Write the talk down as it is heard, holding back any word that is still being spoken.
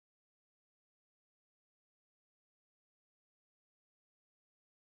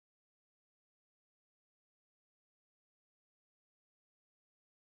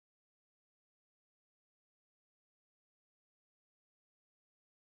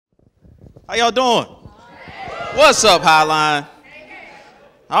How y'all doing? What's up, Highline?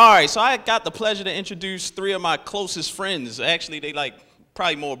 All right, so I got the pleasure to introduce three of my closest friends. Actually, they like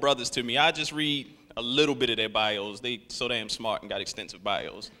probably more brothers to me. I just read a little bit of their bios. They so damn smart and got extensive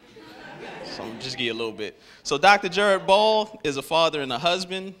bios. So I'm just give you a little bit. So Dr. Jared Ball is a father and a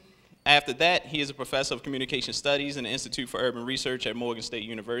husband. After that, he is a professor of communication studies in the Institute for Urban Research at Morgan State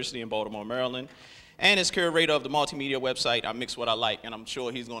University in Baltimore, Maryland, and is curator of the multimedia website I Mix What I Like, and I'm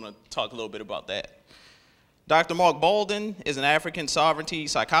sure he's going to talk a little bit about that. Dr. Mark Bolden is an African sovereignty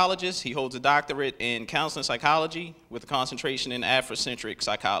psychologist. He holds a doctorate in counseling psychology with a concentration in Afrocentric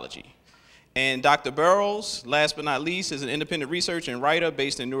psychology. And Dr. Burroughs, last but not least, is an independent researcher and writer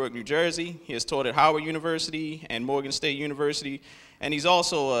based in Newark, New Jersey. He has taught at Howard University and Morgan State University, and he's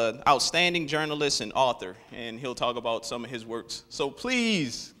also an outstanding journalist and author, and he'll talk about some of his works. So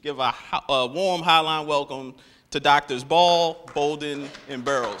please give a warm Highline welcome to Drs. Ball, Bolden, and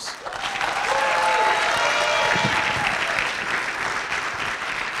Burroughs.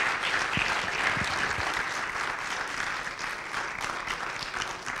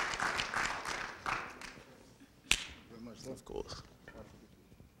 Of course.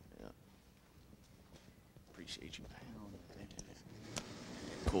 Yeah. Appreciate you.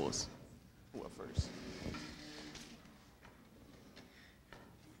 Of course. Who up first?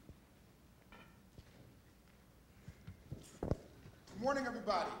 Good morning,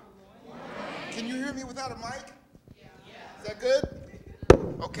 everybody. Good morning. Can you hear me without a mic? Yeah. Is that good?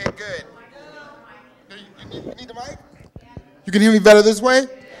 Okay, good. You need the mic? You can hear me better this way?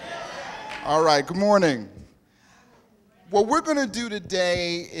 All right, good morning. What we're going to do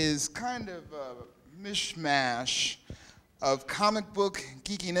today is kind of a mishmash of comic book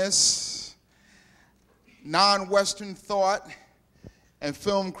geekiness, non-Western thought, and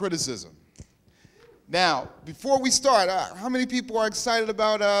film criticism. Now, before we start, how many people are excited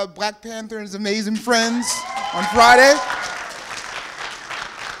about Black Panther and his amazing friends on Friday?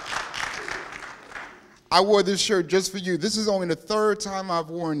 I wore this shirt just for you. This is only the third time I've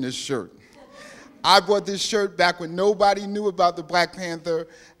worn this shirt. I bought this shirt back when nobody knew about the Black Panther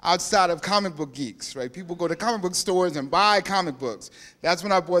outside of comic book geeks, right? People go to comic book stores and buy comic books. That's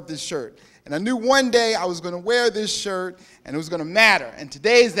when I bought this shirt. And I knew one day I was going to wear this shirt and it was going to matter. And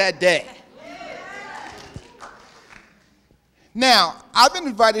today's that day. Now, I've been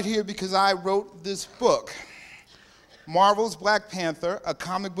invited here because I wrote this book, Marvel's Black Panther, a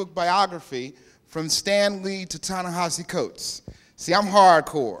comic book biography from Stan Lee to Ta-Nehisi Coates. See, I'm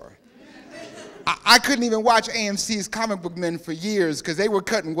hardcore. I couldn't even watch AMC's Comic Book Men for years because they were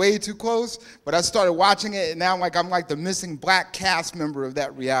cutting way too close, but I started watching it and now I'm like the missing black cast member of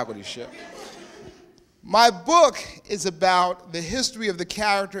that reality show. My book is about the history of the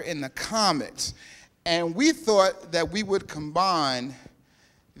character in the comics, and we thought that we would combine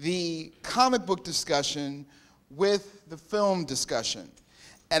the comic book discussion with the film discussion.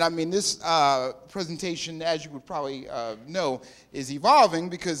 And I mean, this presentation, as you would probably know, is evolving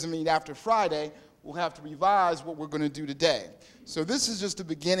because, I mean, after Friday, we'll have to revise what we're going to do today. So this is just a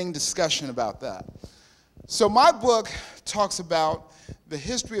beginning discussion about that. So my book talks about the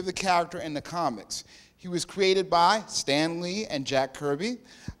history of the character in the comics. He was created by Stan Lee and Jack Kirby,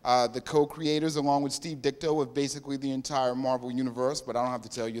 the co-creators, along with Steve Ditko, of basically the entire Marvel universe, but I don't have to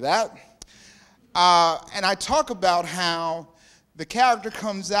tell you that. And I talk about how the character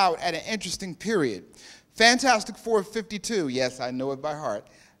comes out at an interesting period. Fantastic Four 52, yes, I know it by heart,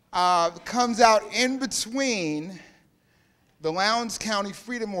 comes out in between the Lowndes County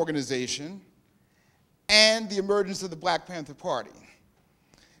Freedom Organization and the emergence of the Black Panther Party.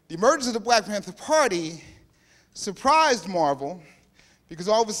 The emergence of the Black Panther Party surprised Marvel because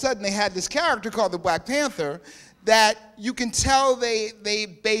all of a sudden they had this character called the Black Panther that you can tell they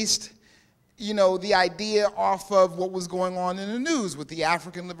based, you know, the idea off of what was going on in the news with the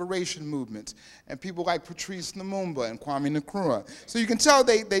African liberation movement and people like Patrice Lumumba and Kwame Nkrumah. So you can tell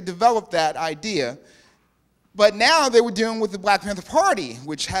they developed that idea. But now they were dealing with the Black Panther Party,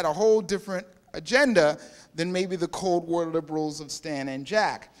 which had a whole different agenda than maybe the Cold War liberals of Stan and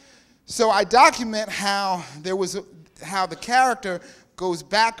Jack. So I document how how the character goes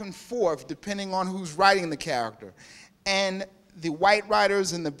back and forth depending on who's writing the character. And the white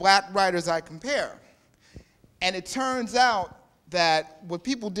writers and the black writers I compare. And it turns out that what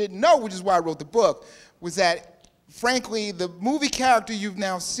people didn't know, which is why I wrote the book, was that, frankly, the movie character you've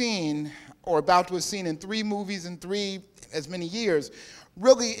now seen, or about to have seen in 3 movies in as many years,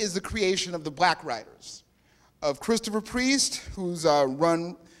 really is the creation of the black writers. Of Christopher Priest, whose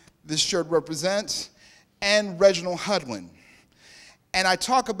run this shirt represents, and Reginald Hudlin. And I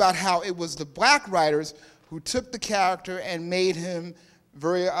talk about how it was the black writers who took the character and made him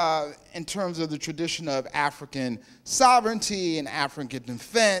very in terms of the tradition of African sovereignty and African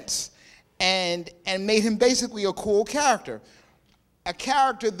defense, and made him basically a cool character. A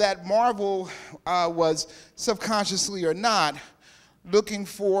character that Marvel was, subconsciously or not, looking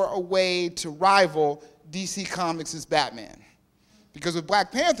for a way to rival DC Comics' Batman. Because with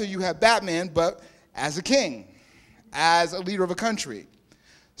Black Panther, you have Batman, but as a king, as a leader of a country.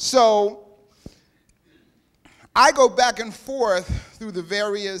 So I go back and forth through the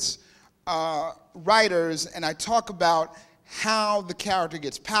various writers, and I talk about how the character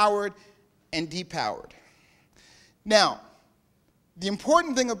gets powered and depowered. Now, the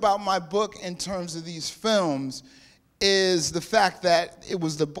important thing about my book in terms of these films is the fact that it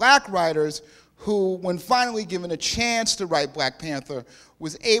was the black writers who, when finally given a chance to write Black Panther,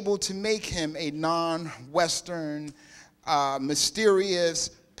 was able to make him a non-Western, mysterious,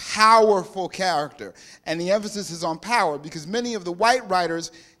 powerful character. And the emphasis is on power, because many of the white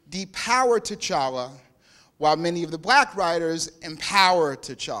writers depower T'Challa, while many of the black writers empower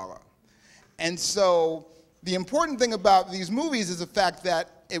T'Challa. And so the important thing about these movies is the fact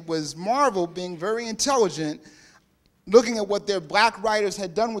that it was Marvel being very intelligent, looking at what their black writers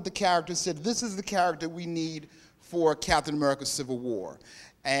had done with the character, said, this is the character we need for Captain America Civil War.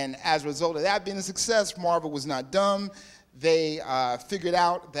 And as a result of that being a success, Marvel was not dumb. They figured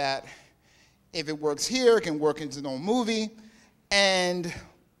out that if it works here, it can work into its own movie. And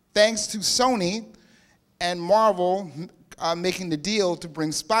thanks to Sony and Marvel making the deal to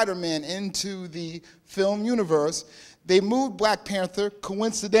bring Spider-Man into the film universe, they moved Black Panther,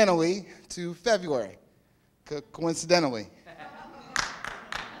 coincidentally, to February. Coincidentally.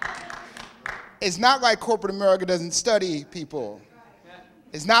 It's not like corporate America doesn't study people.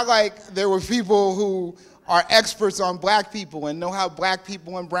 It's not like there were people who are experts on black people and know how black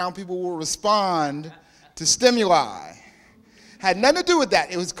people and brown people will respond to stimuli. Had nothing to do with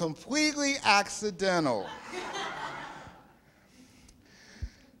that. It was completely accidental.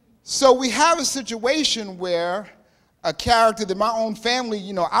 So we have a situation where a character that my own family,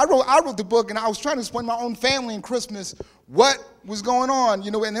 you know, I wrote the book and I was trying to explain to my own family in Christmas what was going on,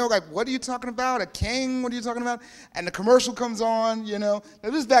 you know, and they were like, what are you talking about? A king? What are you talking about? And the commercial comes on, you know. Now,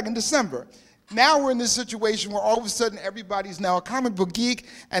 this is back in December. Now we're in this situation where all of a sudden everybody's now a comic book geek,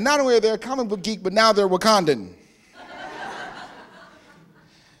 and not only are they a comic book geek, but now they're Wakandan.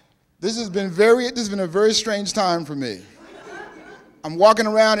 This has been a very strange time for me. I'm walking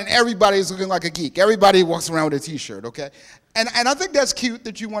around and everybody's looking like a geek. Everybody walks around with a t-shirt, okay? And I think that's cute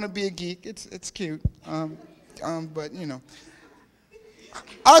that you want to be a geek. It's cute. But, you know,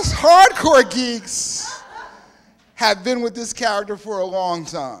 us hardcore geeks have been with this character for a long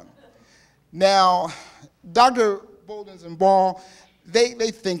time. Now, Dr. Boldens and Ball, they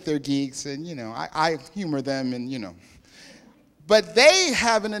think they're geeks, and, you know, I humor them, and, you know. But they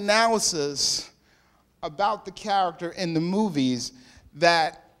have an analysis about the character in the movies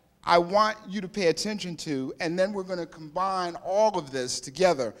that I want you to pay attention to, and then we're going to combine all of this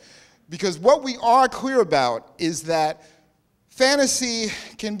together. Because what we are clear about is that fantasy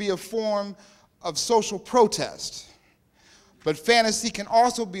can be a form of social protest, but fantasy can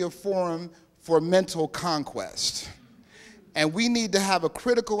also be a forum for mental conquest. And we need to have a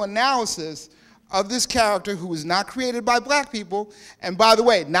critical analysis of this character who was not created by black people, and by the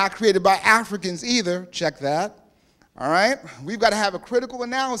way, not created by Africans either, check that, all right? We've got to have a critical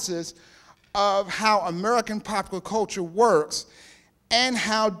analysis of how American popular culture works and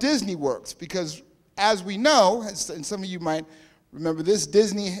how Disney works, because as we know, and some of you might remember this,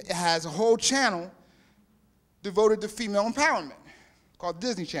 Disney has a whole channel devoted to female empowerment called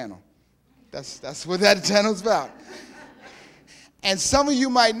Disney Channel. That's what that channel's about. And some of you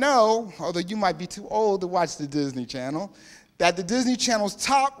might know, although you might be too old to watch the Disney Channel, that the Disney Channel's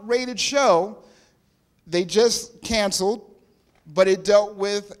top-rated show, they just canceled, but it dealt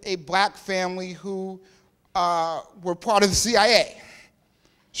with a black family who were part of the CIA.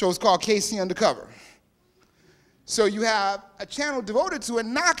 The show was called KC Undercover. So you have a channel devoted to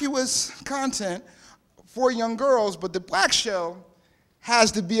innocuous content for young girls, but the black show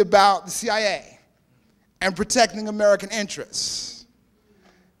has to be about the CIA and protecting American interests.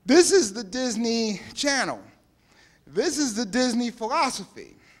 This is the Disney Channel. This is the Disney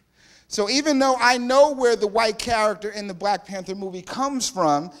philosophy. So even though I know where the white character in the Black Panther movie comes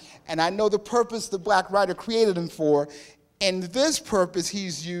from, and I know the purpose the black writer created him for, and this purpose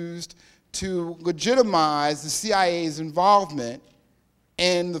he's used to legitimize the CIA's involvement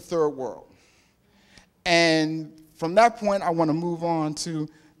in the third world. And from that point, I want to move on to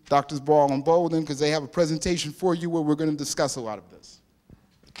Drs. Ball and Bolden, because they have a presentation for you where we're going to discuss a lot of this.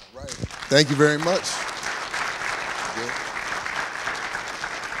 Right. Thank you very much.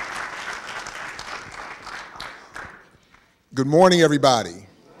 Good morning, everybody.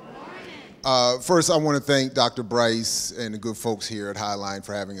 First, I want to thank Dr. Bryce and the good folks here at Highline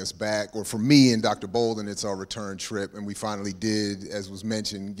for having us back. Or for me and Dr. Bolden, it's our return trip, and we finally did, as was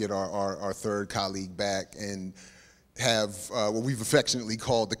mentioned, get our third colleague back and have what we've affectionately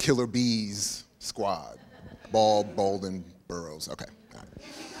called the Killer Bees Squad. Ball, Bolden, Burroughs. Okay.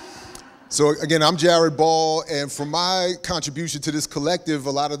 So again, I'm Jared Ball, and for my contribution to this collective,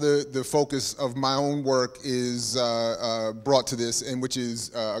 a lot of the focus of my own work is brought to this, and which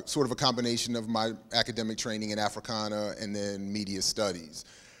is sort of a combination of my academic training in Africana and then media studies,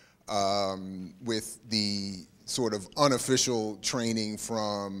 with the sort of unofficial training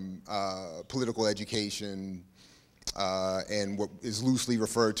from political education and what is loosely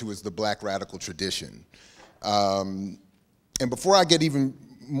referred to as the Black radical tradition. And before I get even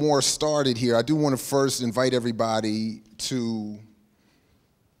more started here, I do want to first invite everybody to,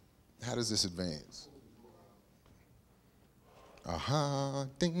 how does this advance?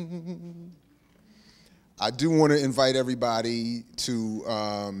 Ding. I do want to invite everybody to,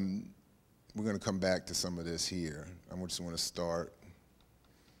 we're going to come back to some of this here. I just want to start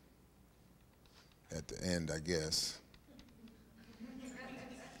at the end, I guess.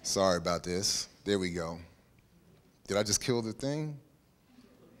 Sorry about this. There we go. Did I just kill the thing?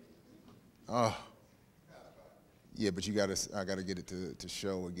 Oh, yeah, but I gotta get it to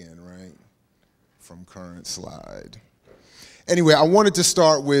show again, right? From current slide. Anyway, I wanted to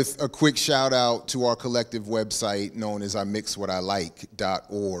start with a quick shout out to our collective website known as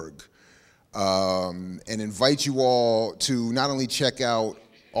imixwhatilike.org, and invite you all to not only check out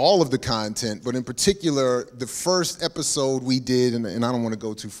all of the content, but in particular, the first episode we did, and I don't want to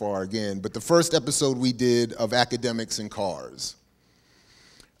go too far again, but the first episode we did of Academics and Cars.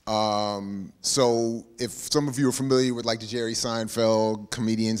 So if some of you are familiar with like the Jerry Seinfeld,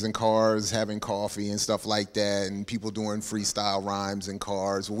 comedians in cars having coffee and stuff like that, and people doing freestyle rhymes in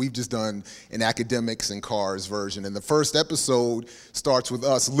cars, well, we've just done an Academics and Cars version. And the first episode starts with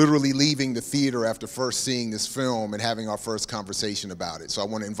us literally leaving the theater after first seeing this film and having our first conversation about it. So I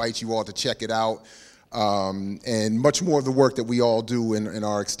want to invite you all to check it out. And much more of the work that we all do and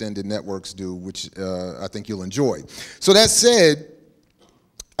our extended networks do, which I think you'll enjoy. So that said,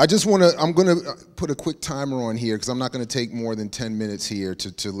 I'm going to put a quick timer on here because I'm not going to take more than 10 minutes here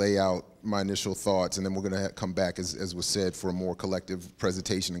to lay out my initial thoughts, and then we're going to come back, as was said, for a more collective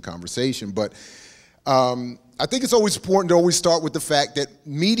presentation and conversation. But I think it's always important to always start with the fact that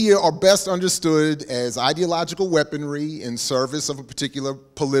media are best understood as ideological weaponry in service of a particular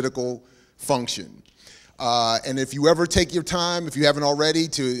political function. And if you ever take your time, if you haven't already,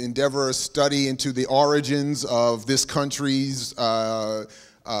 to endeavor a study into the origins of this country's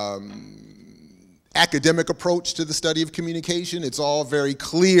academic approach to the study of communication, it's all very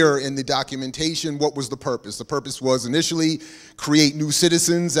clear in the documentation what was the purpose. The purpose was initially create new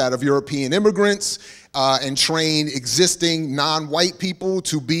citizens out of European immigrants and train existing non-white people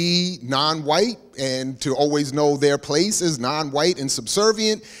to be non-white and to always know their place as non-white and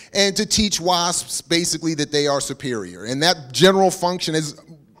subservient, and to teach WASPs basically that they are superior. And that general function has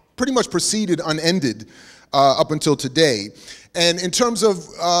pretty much proceeded unended up until today. And in terms of,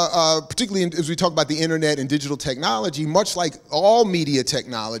 particularly as we talk about the internet and digital technology, much like all media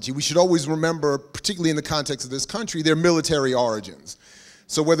technology, we should always remember, particularly in the context of this country, their military origins.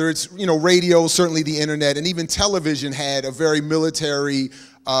 So whether it's, radio, certainly the internet, and even television had a very military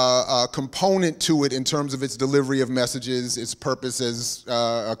component to it in terms of its delivery of messages, its purpose as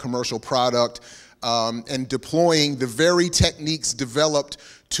a commercial product, and deploying the very techniques developed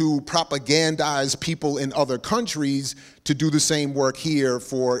to propagandize people in other countries to do the same work here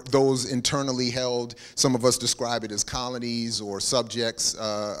for those internally held, some of us describe it as colonies or subjects,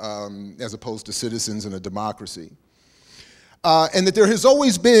 as opposed to citizens in a democracy. And that there has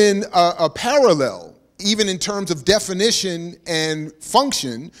always been a parallel, even in terms of definition and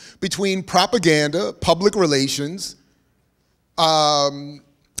function, between propaganda, public relations, and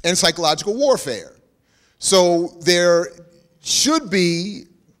psychological warfare. So there should be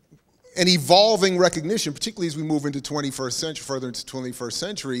an evolving recognition, particularly as we move into 21st century, further into 21st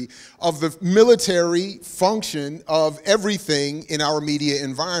century, of the military function of everything in our media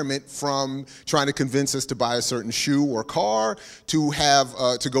environment, from trying to convince us to buy a certain shoe or car, to have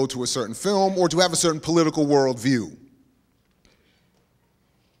to go to a certain film, or to have a certain political worldview.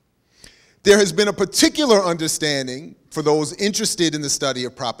 There has been a particular understanding for those interested in the study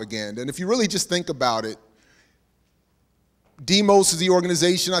of propaganda, and if you really just think about it, Demos is the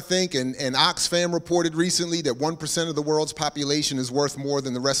organization, I think, and Oxfam reported recently that 1% of the world's population is worth more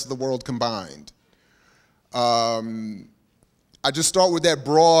than the rest of the world combined. I just start with that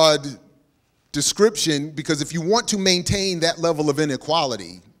broad description, because if you want to maintain that level of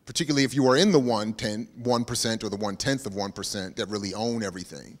inequality, particularly if you are in the 1% or the 1/10 of 1% that really own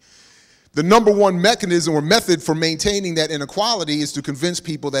everything, the number one mechanism or method for maintaining that inequality is to convince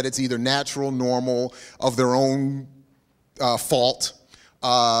people that it's either natural, normal, of their own fault,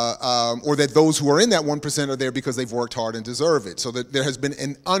 or that those who are in that 1% are there because they've worked hard and deserve it. So that there has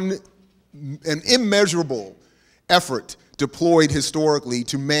been an immeasurable effort deployed historically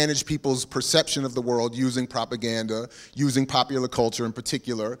to manage people's perception of the world using propaganda, using popular culture in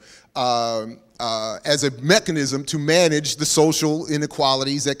particular, as a mechanism to manage the social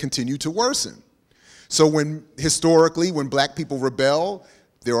inequalities that continue to worsen. So historically, when black people rebel,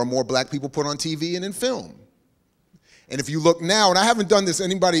 there are more black people put on TV and in film. And if you look now, and I haven't done this,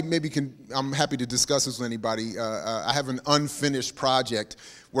 anybody maybe can, I'm happy to discuss this with anybody. I have an unfinished project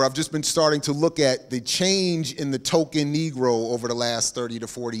where I've just been starting to look at the change in the token Negro over the last 30 to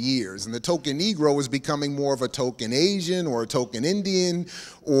 40 years. And the token Negro is becoming more of a token Asian or a token Indian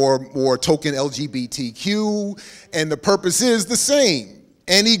or token LGBTQ. And the purpose is the same.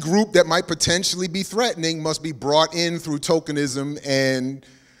 Any group that might potentially be threatening must be brought in through tokenism. And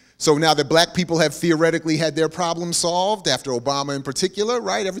so now that black people have theoretically had their problem solved, after Obama in particular,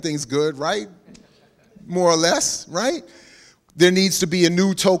 right? Everything's good, right? More or less, right? There needs to be a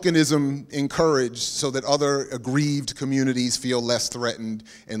new tokenism encouraged so that other aggrieved communities feel less threatened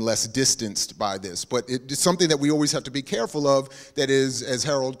and less distanced by this. But it's something that we always have to be careful of, that is, as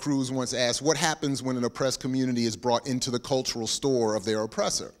Harold Cruz once asked, what happens when an oppressed community is brought into the cultural store of their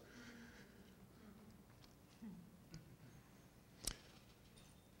oppressor?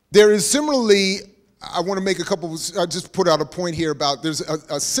 There is similarly, I want to make I just put out a point here about, there's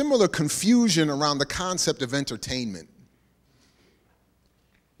a similar confusion around the concept of entertainment.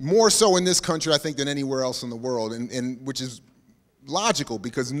 More so in this country, I think, than anywhere else in the world, and which is logical,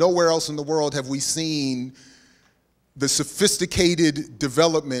 because nowhere else in the world have we seen the sophisticated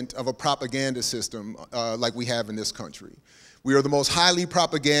development of a propaganda system like we have in this country. We are the most highly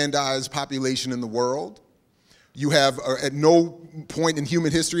propagandized population in the world. You have, at no point in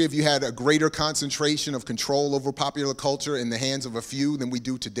human history have you had a greater concentration of control over popular culture in the hands of a few than we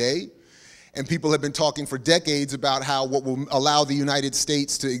do today. And people have been talking for decades about how what will allow the United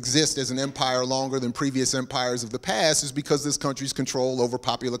States to exist as an empire longer than previous empires of the past is because this country's control over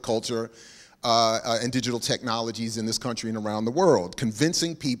popular culture and digital technologies in this country and around the world,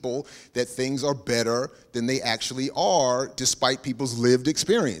 convincing people that things are better than they actually are despite people's lived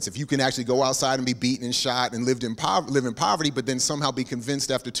experience. If you can actually go outside and be beaten and shot and live in poverty, but then somehow be convinced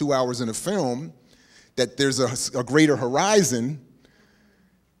after 2 hours in a film that there's a greater horizon,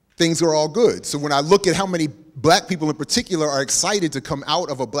 things are all good. So when I look at how many black people in particular are excited to come out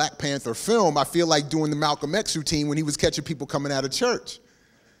of a Black Panther film, I feel like doing the Malcolm X routine when he was catching people coming out of church.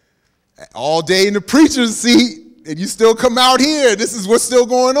 All day in the preacher's seat, and you still come out here. This is what's still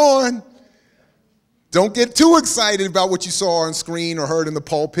going on. Don't get too excited about what you saw on screen or heard in the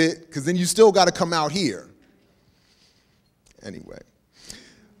pulpit, because then you still got to come out here. Anyway.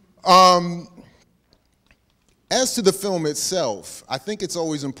 As to the film itself, I think it's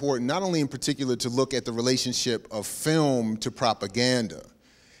always important, not only in particular to look at the relationship of film to propaganda,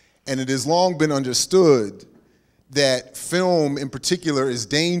 and it has long been understood that film in particular is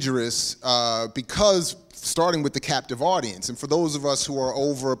dangerous because, starting with the captive audience, and for those of us who are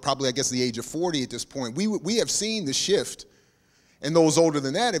over probably, I guess, the age of 40 at this point, we have seen the shift, and those older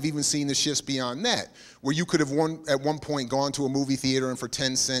than that have even seen the shifts beyond that, where you could have at one point gone to a movie theater and for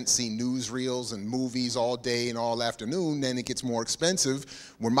 10 cents seen newsreels and movies all day and all afternoon. Then it gets more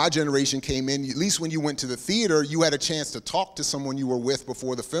expensive. When my generation came in, at least when you went to the theater, you had a chance to talk to someone you were with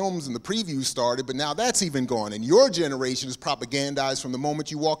before the films and the previews started, but now that's even gone. And your generation is propagandized from the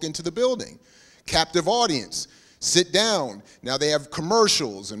moment you walk into the building. Captive audience. Sit down. Now they have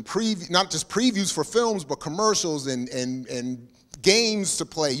commercials and not just previews for films, but commercials and games to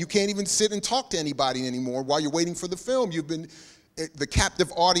play. You can't even sit and talk to anybody anymore while you're waiting for the film. The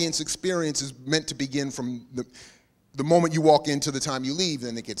captive audience experience is meant to begin from the moment you walk in to the time you leave.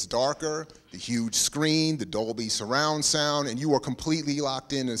 Then it gets darker, the huge screen, the Dolby surround sound, and you are completely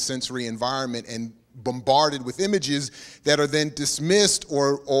locked in a sensory environment and bombarded with images that are then dismissed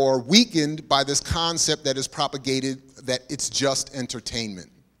or weakened by this concept that is propagated that it's just entertainment.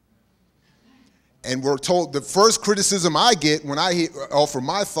 And we're told, the first criticism I get when I offer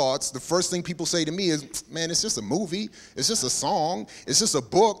my thoughts, the first thing people say to me is, man, it's just a movie, it's just a song, it's just a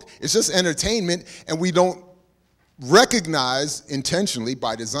book, it's just entertainment, and we don't recognize intentionally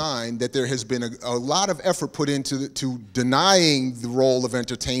by design that there has been a lot of effort put into denying the role of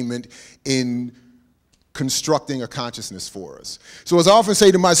entertainment in constructing a consciousness for us. So as I often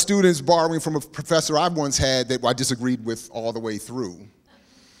say to my students, borrowing from a professor I once had that I disagreed with all the way through,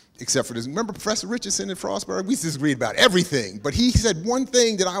 except for this, remember Professor Richardson at Frostburg? We disagreed about everything, but he said one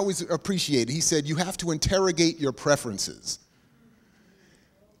thing that I always appreciated. He said, you have to interrogate your preferences.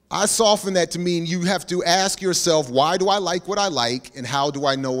 I soften that to mean you have to ask yourself, why do I like what I like, and how do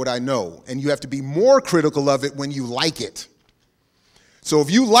I know what I know? And you have to be more critical of it when you like it. So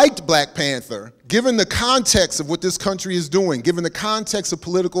if you liked Black Panther, given the context of what this country is doing, given the context of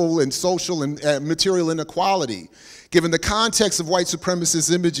political and social and material inequality, given the context of white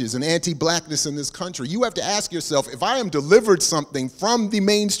supremacist images and anti-blackness in this country, you have to ask yourself, if I am delivered something from the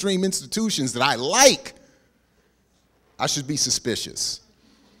mainstream institutions that I like, I should be suspicious.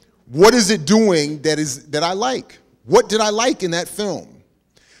 What is it doing that I like? What did I like in that film?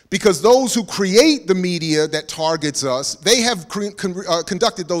 Because those who create the media that targets us, they have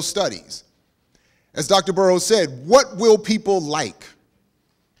conducted those studies. As Dr. Burroughs said, what will people like?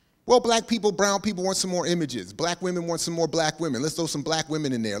 Well, black people, brown people want some more images. Black women want some more black women. Let's throw some black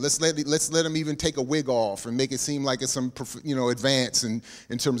women in there. Let's let them even take a wig off and make it seem like it's some, advance in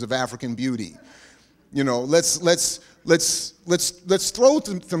terms of African beauty. Let's throw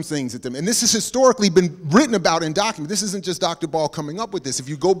some things at them. And this has historically been written about and documented. This isn't just Dr. Ball coming up with this. If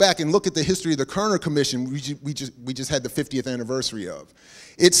you go back and look at the history of the Kerner Commission, we just had the 50th anniversary of,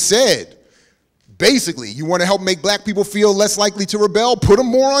 it said, basically, you want to help make black people feel less likely to rebel? Put them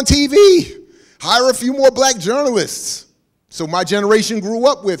more on TV. Hire a few more black journalists. So my generation grew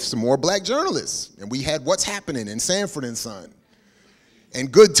up with some more black journalists. And we had What's Happening in Sanford and Son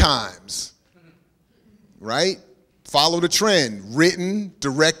and Good Times, right? Follow the trend, written,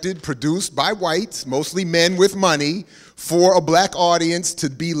 directed, produced by whites, mostly men with money, for a black audience to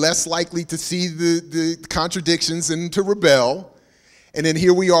be less likely to see the contradictions and to rebel. And then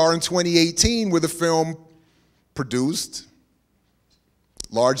here we are in 2018 with a film produced,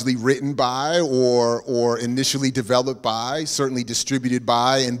 largely written by or initially developed by, certainly distributed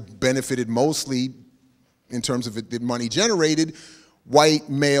by and benefited mostly in terms of the money generated, white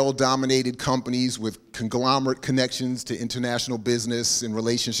male-dominated companies with conglomerate connections to international business and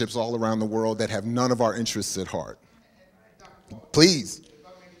relationships all around the world that have none of our interests at heart. Please.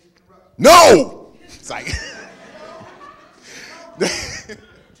 No! It's like...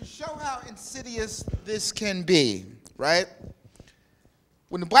 To show how insidious this can be, right?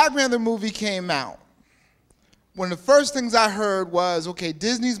 When the Black Panther movie came out, one of the first things I heard was, okay,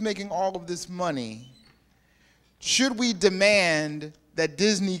 Disney's making all of this money. Should we demand that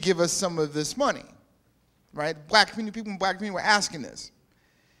Disney give us some of this money, right? Black community, people in the black community were asking this.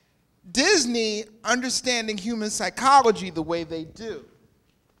 Disney, understanding human psychology the way they do,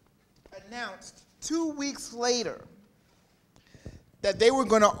 announced 2 weeks later that they were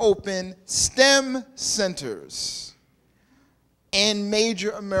going to open STEM centers in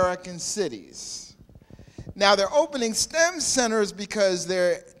major American cities. Now, they're opening STEM centers because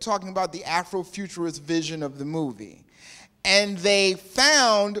they're talking about the Afrofuturist vision of the movie. And they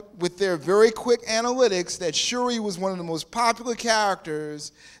found, with their very quick analytics, that Shuri was one of the most popular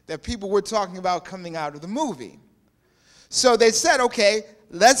characters that people were talking about coming out of the movie. So they said, okay,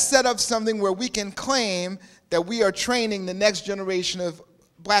 let's set up something where we can claim that we are training the next generation of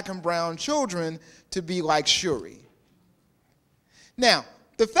black and brown children to be like Shuri. Now,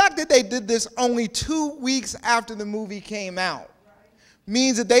 the fact that they did this only 2 weeks after the movie came out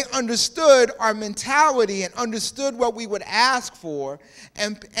means that they understood our mentality and understood what we would ask for,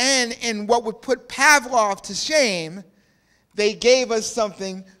 and what would put Pavlov to shame, they gave us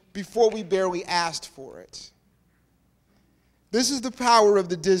something before we barely asked for it. This is the power of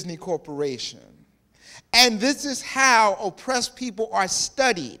the Disney Corporation. And this is how oppressed people are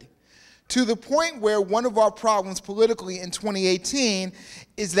studied, to the point where one of our problems politically in 2018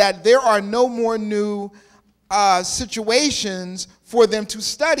 is that there are no more new situations for them to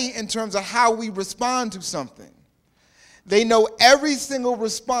study in terms of how we respond to something. They know every single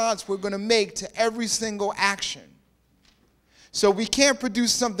response we're going to make to every single action. So we can't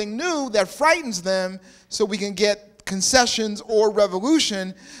produce something new that frightens them so we can get concessions or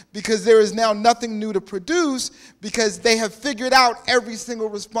revolution, because there is now nothing new to produce, because they have figured out every single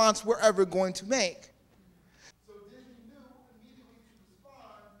response we're ever going to make. So Disney knew immediately to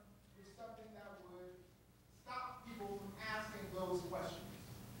respond with something that would stop people from asking those questions.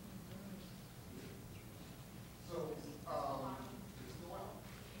 So,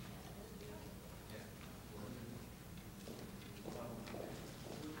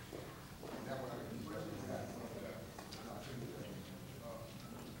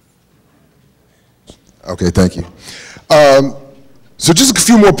 okay, thank you. So just a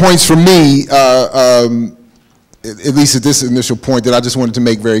few more points from me, at least at this initial point that I just wanted to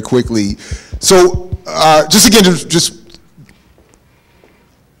make very quickly. So just again,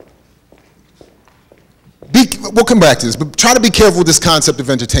 we'll come back to this, but try to be careful with this concept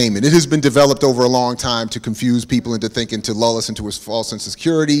of entertainment. It has been developed over a long time to confuse people into thinking, to lull us into a false sense of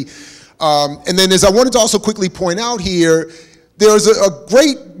security. And then as I wanted to also quickly point out here, there's a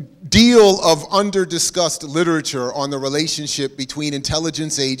great deal of under-discussed literature on the relationship between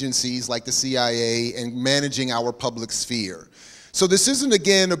intelligence agencies like the CIA and managing our public sphere. So this isn't,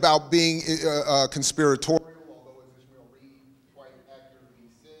 again, about being conspiratorial, although as Ishmael Reed quite accurately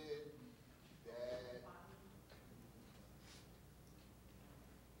said, that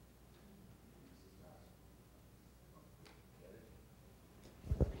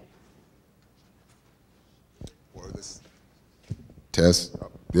or this test.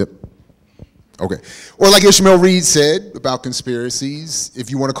 Yep. Okay. Or like Ishmael Reed said about conspiracies,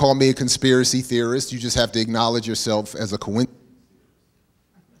 if you want to call me a conspiracy theorist, you just have to acknowledge yourself as a coincidence.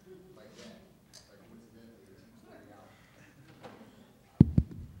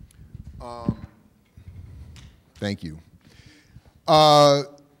 Thank you.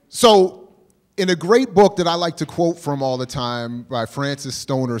 So in a great book that I like to quote from all the time by Frances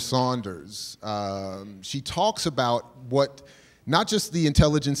Stoner Saunders, she talks about what not just the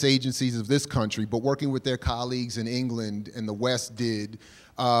intelligence agencies of this country, but working with their colleagues in England and the West did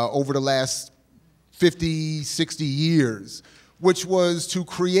over the last 50, 60 years, which was to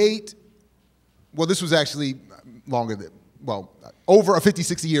create, well, this was actually longer than, well, over a 50,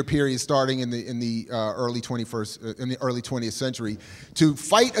 60-year period starting in the early 20th century, to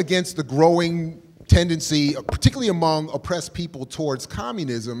fight against the growing tendency, particularly among oppressed people towards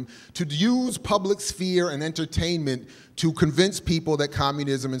communism, to use public sphere and entertainment to convince people that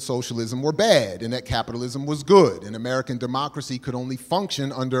communism and socialism were bad and that capitalism was good and American democracy could only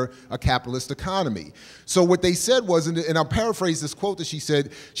function under a capitalist economy. So what they said was, and I'll paraphrase this quote that she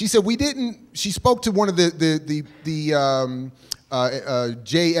said, she spoke to one of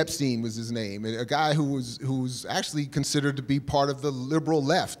Jay Epstein was his name, a guy who's actually considered to be part of the liberal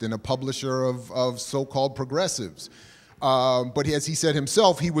left and a publisher of so-called progressives. But as he said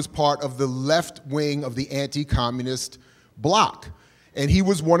himself, he was part of the left wing of the anti-communist bloc. And he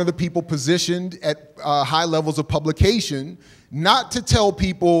was one of the people positioned at high levels of publication, not to tell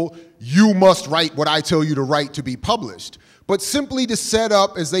people, you must write what I tell you to write to be published, but simply to set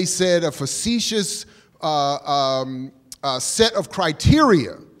up, as they said, a facetious set of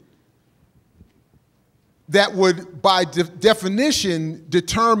criteria that would, by definition,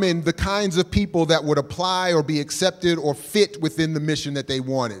 determine the kinds of people that would apply or be accepted or fit within the mission that they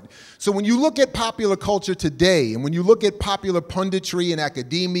wanted. So when you look at popular culture today, and when you look at popular punditry in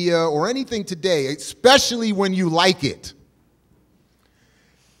academia or anything today, especially when you like it,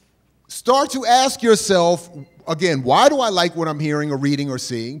 start to ask yourself, again, why do I like what I'm hearing or reading or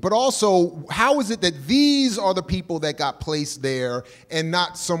seeing? But also, how is it that these are the people that got placed there and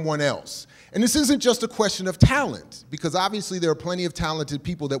not someone else? And this isn't just a question of talent, because obviously there are plenty of talented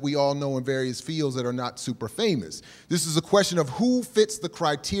people that we all know in various fields that are not super famous. This is a question of who fits the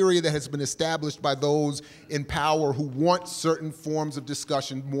criteria that has been established by those in power who want certain forms of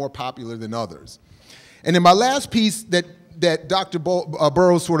discussion more popular than others. And in my last piece that Dr.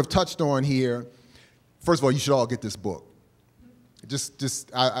 Burroughs sort of touched on here, first of all, you should all get this book.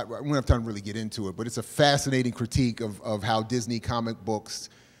 I won't have time to really get into it, but it's a fascinating critique of how Disney comic books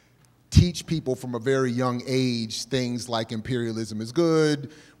teach people from a very young age things like imperialism is good,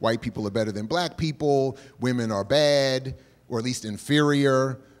 white people are better than black people, women are bad, or at least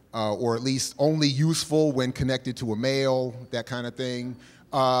inferior, or at least only useful when connected to a male, that kind of thing.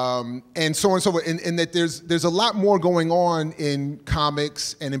 And so on and so forth, and that there's a lot more going on in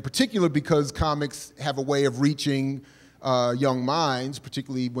comics, and in particular because comics have a way of reaching young minds,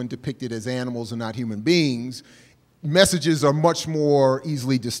 particularly when depicted as animals and not human beings. Messages are much more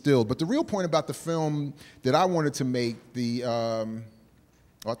easily distilled. But the real point about the film that I wanted to make, I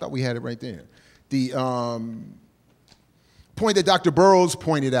thought we had it right there. The point that Dr. Burroughs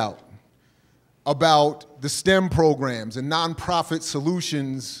pointed out about the STEM programs and nonprofit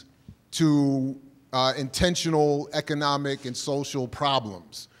solutions to intentional economic and social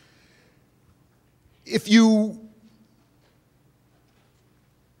problems.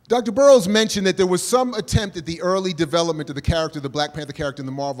 Dr. Burroughs mentioned that there was some attempt at the early development of the character, the Black Panther character in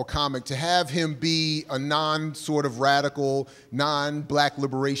the Marvel comic, to have him be a non-sort of radical, non-black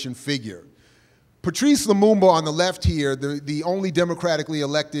liberation figure. Patrice Lumumba on the left here, the only democratically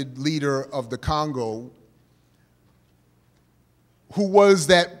elected leader of the Congo, who was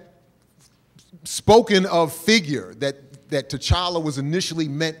that spoken of figure that that T'Challa was initially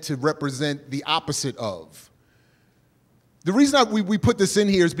meant to represent the opposite of. The reason we put this in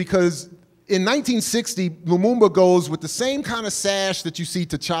here is because in 1960, Lumumba goes with the same kind of sash that you see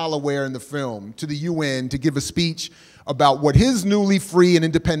T'Challa wear in the film to the UN to give a speech about what his newly free and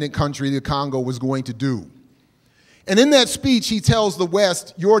independent country, the Congo, was going to do. And in that speech, he tells the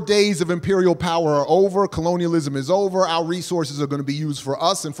West, your days of imperial power are over, colonialism is over, our resources are going to be used for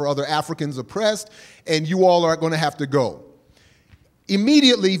us and for other Africans oppressed, and you all are going to have to go.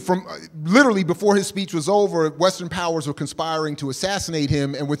 Immediately, literally before his speech was over, Western powers were conspiring to assassinate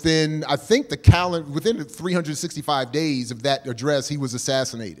him, and within, I think, within 365 days of that address, he was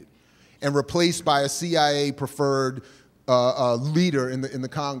assassinated and replaced by a CIA-preferred leader in the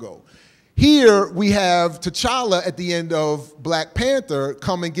Congo. Here we have T'Challa at the end of Black Panther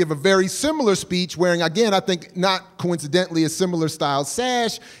come and give a very similar speech wearing, again, I think not coincidentally, a similar style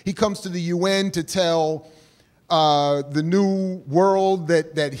sash. He comes to the UN to tell the new world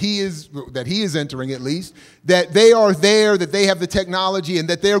that he is entering, at least, that they are there, that they have the technology, and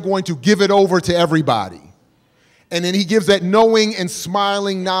that they're going to give it over to everybody. And then he gives that knowing and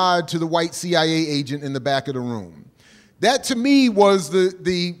smiling nod to the white CIA agent in the back of the room. That, to me, was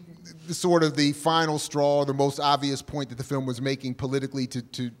the sort of the final straw, the most obvious point that the film was making politically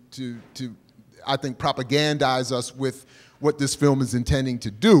to I think, propagandize us with what this film is intending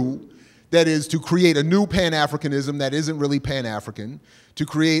to do. That is, to create a new Pan-Africanism that isn't really Pan-African, to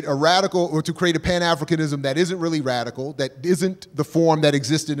create a Pan-Africanism that isn't really radical, that isn't the form that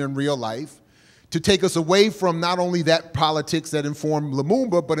existed in real life, to take us away from not only that politics that informed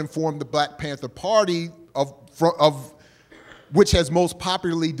Lumumba, but informed the Black Panther Party of which has most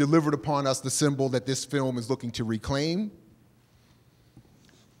popularly delivered upon us the symbol that this film is looking to reclaim,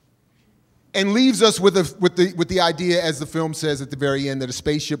 and leaves us with the idea, as the film says at the very end, that a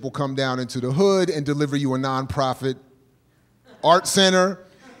spaceship will come down into the hood and deliver you a nonprofit art center,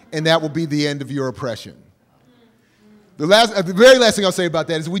 and that will be the end of your oppression. The very last thing I'll say about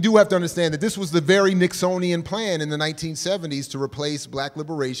that is we do have to understand that this was the very Nixonian plan in the 1970s to replace black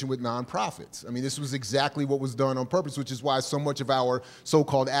liberation with nonprofits. I mean, this was exactly what was done on purpose, which is why so much of our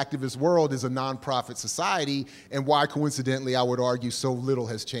so-called activist world is a nonprofit society, and why, coincidentally, I would argue so little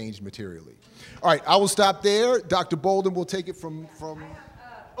has changed materially. All right, I will stop there. Dr. Bolden will take it from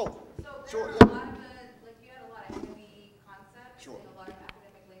oh, sure. Yeah.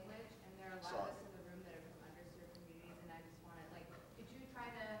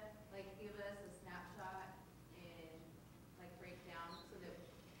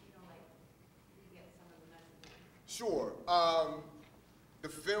 Sure. The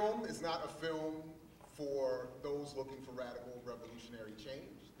film is not a film for those looking for radical revolutionary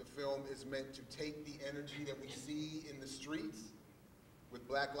change. The film is meant to take the energy that we see in the streets with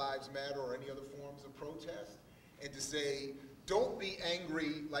Black Lives Matter or any other forms of protest and to say, don't be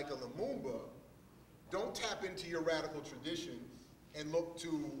angry like a Lumumba. Don't tap into your radical traditions and look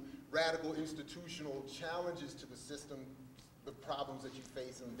to radical institutional challenges to the system, the problems that you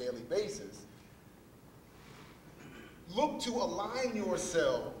face on a daily basis. Look to align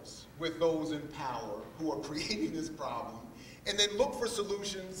yourselves with those in power who are creating this problem, and then look for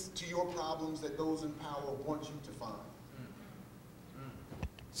solutions to your problems that those in power want you to find.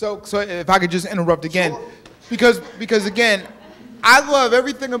 So if I could just interrupt again, sure. because again, I love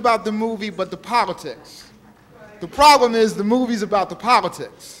everything about the movie but the politics. The problem is the movie's about the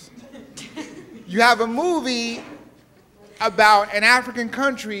politics. You have a movie about an African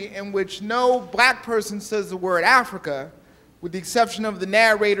country in which no black person says the word Africa, with the exception of the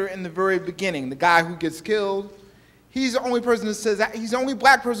narrator in the very beginning, the guy who gets killed. He's the only person that says that. He's the only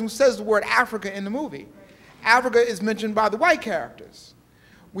black person who says the word Africa in the movie. Africa is mentioned by the white characters.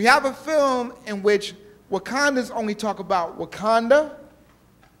 We have a film in which Wakandans only talk about Wakanda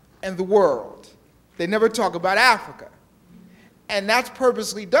and the world. They never talk about Africa. And that's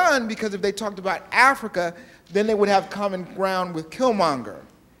purposely done because if they talked about Africa, then they would have common ground with Killmonger.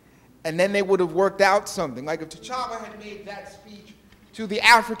 And then they would have worked out something. Like if T'Challa had made that speech to the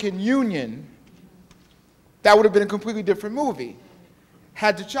African Union, that would have been a completely different movie.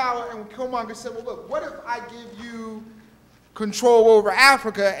 Had T'Challa and Killmonger said, well, look, what if I give you control over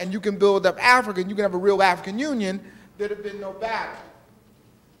Africa and you can build up Africa and you can have a real African Union, there'd have been no battle.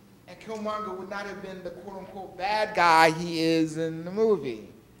 And Killmonger would not have been the quote-unquote bad guy he is in the movie.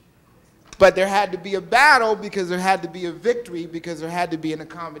 But there had to be a battle because there had to be a victory because there had to be an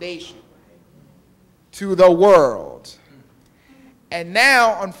accommodation to the world. And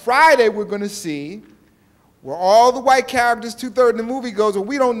now on Friday we're going to see where all the white characters, 2/3 of the movie goes, well,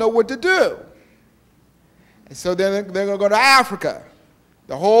 we don't know what to do. And so they're going to go to Africa.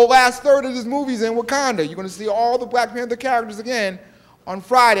 The whole last third of this movie is in Wakanda. You're going to see all the Black Panther characters again on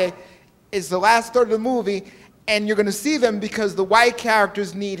Friday. It's the last third of the movie, and you're going to see them because the white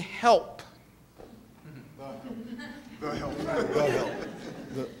characters need help. The help.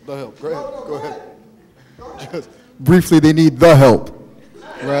 The help. Go ahead. Just briefly, they need the help,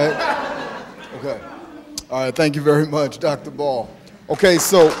 right? Okay. All right, thank you very much, Dr. Ball. Okay,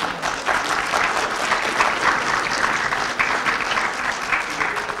 so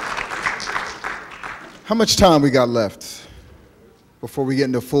how much time we got left before we get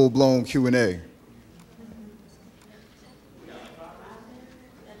into full-blown Q&A? Some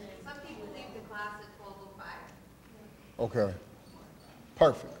people leave the class at 12:05. Okay.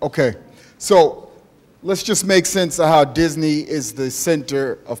 Perfect. Okay. So let's just make sense of how Disney is the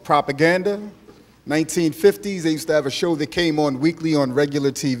center of propaganda. 1950s, they used to have a show that came on weekly on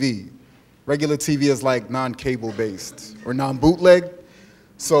regular TV. Regular TV is like non-cable based or non-bootleg.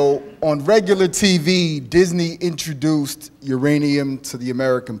 So on regular TV, Disney introduced uranium to the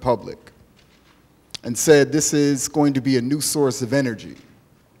American public and said this is going to be a new source of energy.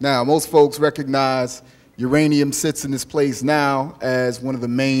 Now, most folks recognize uranium sits in this place now as one of the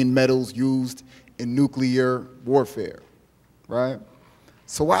main metals used in nuclear warfare, right?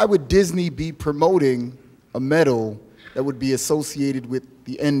 So why would Disney be promoting a metal that would be associated with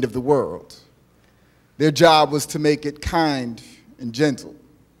the end of the world? Their job was to make it kind and gentle,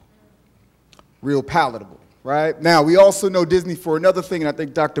 real palatable, right? Now, we also know Disney for another thing, and I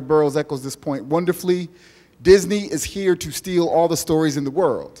think Dr. Burroughs echoes this point wonderfully. Disney is here to steal all the stories in the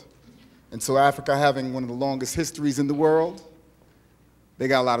world. And so Africa, having one of the longest histories in the world, they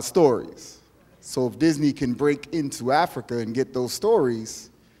got a lot of stories. So if Disney can break into Africa and get those stories,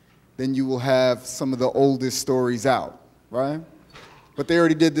 then you will have some of the oldest stories out, right? But they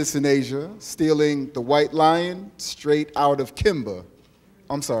already did this in Asia, stealing the white lion straight out of Kimba.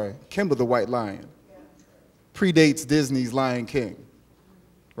 I'm sorry, Kimba the White Lion. Predates Disney's Lion King,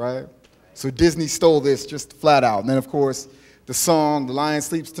 right? So Disney stole this just flat out. And then, of course, the song, The Lion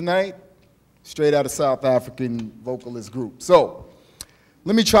Sleeps Tonight, straight out of South African vocalist group. So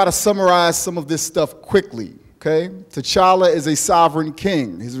let me try to summarize some of this stuff quickly, okay? T'Challa is a sovereign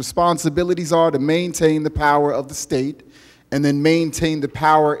king. His responsibilities are to maintain the power of the state and then maintain the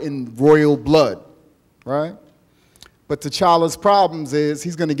power in royal blood, right? But T'Challa's problems is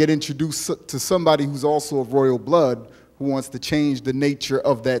he's going to get introduced to somebody who's also of royal blood who wants to change the nature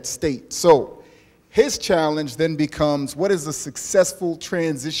of that state. So his challenge then becomes, what is a successful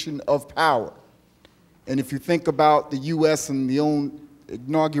transition of power? And if you think about the U.S. and the own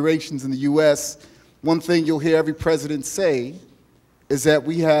inaugurations in the U.S., one thing you'll hear every president say is that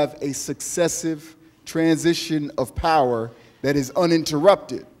we have a successive transition of power that is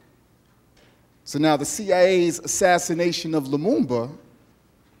uninterrupted. So now the CIA's assassination of Lumumba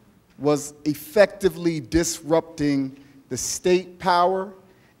was effectively disrupting the state power,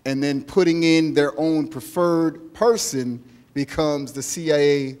 and then putting in their own preferred person becomes the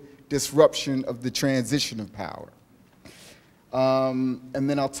CIA disruption of the transition of power. And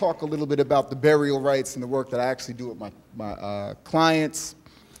then I'll talk a little bit about the burial rites and the work that I actually do with my clients.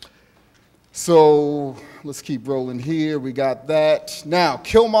 So let's keep rolling here. We got that. Now,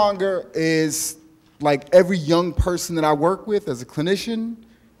 Killmonger is, like every young person that I work with as a clinician,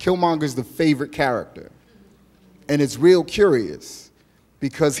 Killmonger is the favorite character. And it's real curious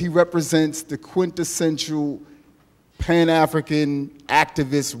because he represents the quintessential Pan-African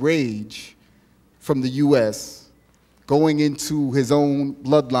activist rage from the US going into his own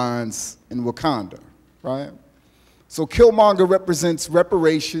bloodlines in Wakanda, right? So Killmonger represents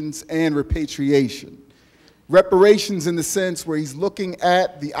reparations and repatriation. Reparations in the sense where he's looking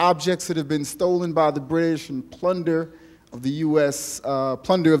at the objects that have been stolen by the British and plunder of the US,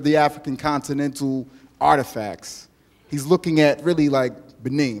 plunder of the African continental artifacts. He's looking at really like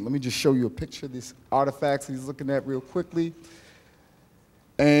Benin. Let me just show you a picture of these artifacts he's looking at real quickly.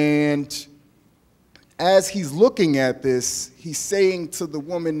 And as he's looking at this, he's saying to the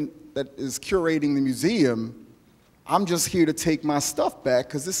woman that is curating the museum, I'm just here to take my stuff back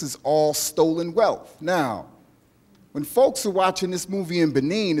because this is all stolen wealth. Now, when folks are watching this movie in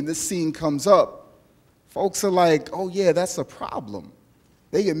Benin and this scene comes up, folks are like, oh yeah, that's a problem.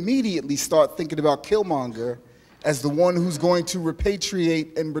 They immediately start thinking about Killmonger as the one who's going to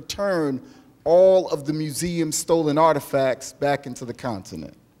repatriate and return all of the museum's stolen artifacts back into the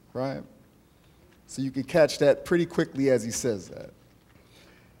continent, right? So you can catch that pretty quickly as he says that.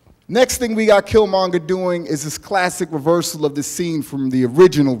 Next thing we got Killmonger doing is this classic reversal of the scene from the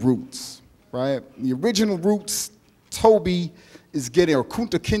original Roots, right? The original Roots, Toby is getting, or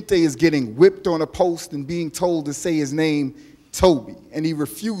Kunta Kinte is getting whipped on a post and being told to say his name Toby, and he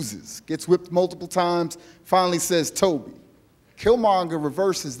refuses, gets whipped multiple times, finally says Toby. Killmonger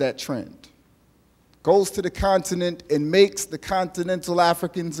reverses that trend, goes to the continent and makes the continental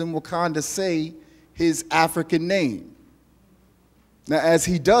Africans in Wakanda say his African name. Now, as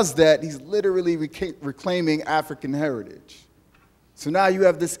he does that, he's literally reclaiming African heritage. So now you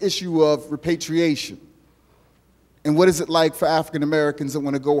have this issue of repatriation. And what is it like for African Americans that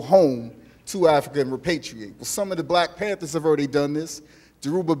want to go home to Africa and repatriate? Well, some of the Black Panthers have already done this.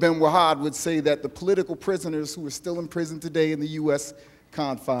 Dhoruba Ben Wahad would say that the political prisoners who are still in prison today in the U.S.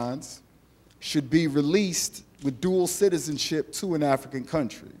 confines should be released with dual citizenship to an African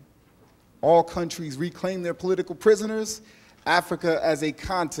country. All countries reclaim their political prisoners. Africa as a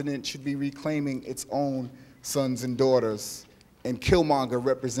continent should be reclaiming its own sons and daughters, and Killmonger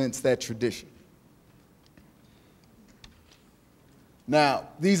represents that tradition. Now,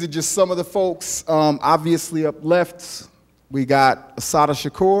 these are just some of the folks. Obviously up left, we got Assata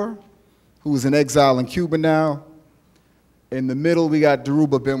Shakur, who's in exile in Cuba now. In the middle, we got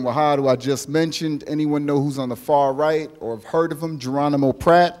Dhoruba Ben Wahad, who I just mentioned. Anyone know who's on the far right or have heard of him? Geronimo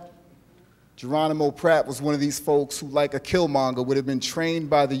Pratt. Geronimo Pratt was one of these folks who, like a Killmonger, would have been trained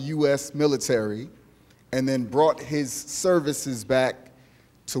by the US military and then brought his services back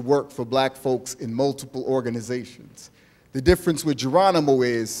to work for Black folks in multiple organizations. The difference with Geronimo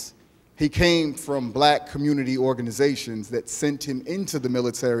is he came from Black community organizations that sent him into the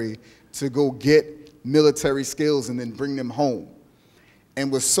military to go get military skills and then bring them home,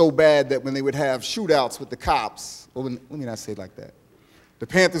 and was so bad that when they would have shootouts with the cops, well, let me not say it like that. The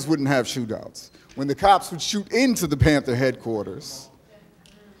Panthers wouldn't have shootouts. When the cops would shoot into the Panther headquarters,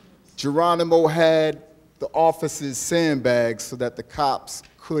 Geronimo had the officers sandbags so that the cops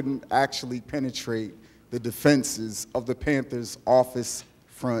couldn't actually penetrate the defenses of the Panthers' office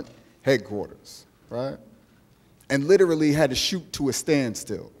front headquarters, right? And literally had to shoot to a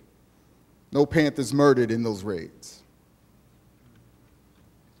standstill. No Panthers murdered in those raids.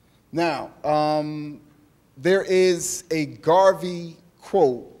 Now, there is a Garvey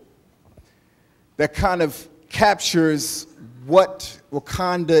quote that kind of captures what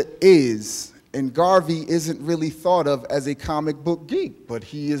Wakanda is, and Garvey isn't really thought of as a comic book geek, but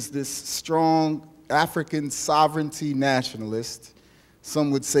he is this strong African sovereignty nationalist.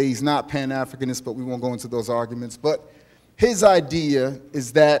 Some would say he's not Pan-Africanist, but we won't go into those arguments. But his idea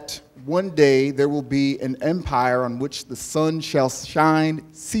is that one day there will be an empire on which the sun shall shine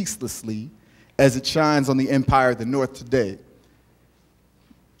ceaselessly as it shines on the empire of the North today.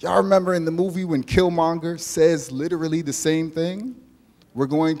 Y'all remember in the movie when Killmonger says literally the same thing? We're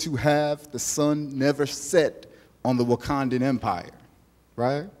going to have the sun never set on the Wakandan Empire,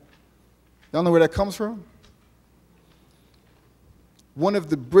 right? Y'all know where that comes from? One of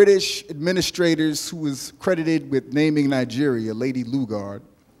the British administrators who was credited with naming Nigeria, Lady Lugard,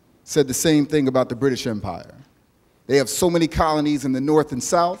 said the same thing about the British Empire. They have so many colonies in the north and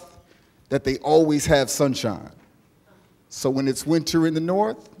south that they always have sunshine. So when it's winter in the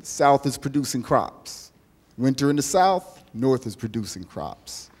north, the south is producing crops. Winter in the south, north is producing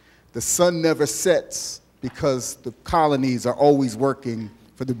crops. The sun never sets because the colonies are always working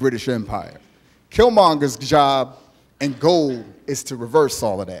for the British Empire. Killmonger's job and goal is to reverse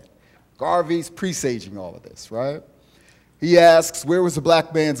all of that. Garvey's presaging all of this, right? He asks, where was the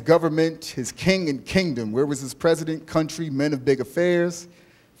Black man's government, his king and kingdom? Where was his president, country, men of big affairs?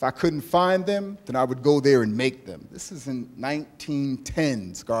 If I couldn't find them, then I would go there and make them. This is in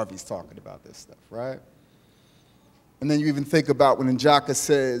 1910s, Garvey's talking about this stuff, right? And then you even think about when N'Jaka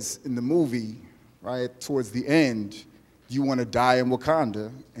says in the movie, right, towards the end, you want to die in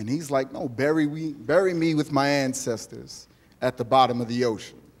Wakanda? And he's like, no, bury me with my ancestors at the bottom of the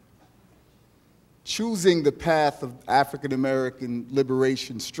ocean. Choosing the path of African-American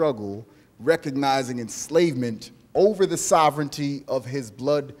liberation struggle, recognizing enslavement over the sovereignty of his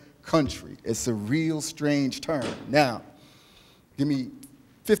blood country. It's a real strange turn. Now, give me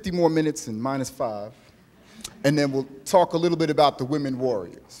 50 more minutes and -5, and then we'll talk a little bit about the women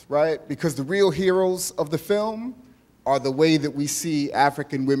warriors, right? Because the real heroes of the film are the way that we see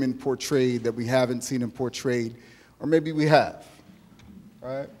African women portrayed that we haven't seen them portrayed, or maybe we have,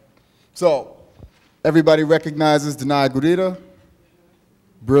 right? So, everybody recognizes Danai Gurira,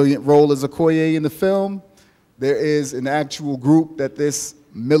 brilliant role as Okoye in the film. There is an actual group that this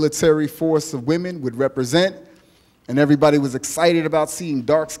military force of women would represent, and everybody was excited about seeing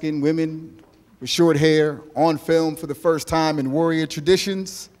dark-skinned women with short hair on film for the first time in warrior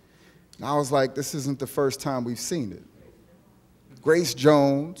traditions. And I was like, this isn't the first time we've seen it. Grace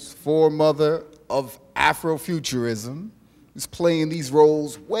Jones, foremother of Afrofuturism, is playing these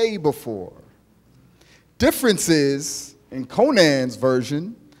roles way before. Difference is, In Conan's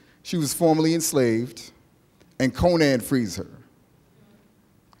version, she was formerly enslaved, and Conan frees her.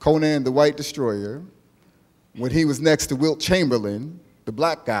 Conan, the white destroyer, when he was next to Wilt Chamberlain, the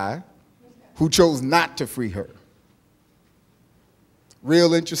black guy, who chose not to free her.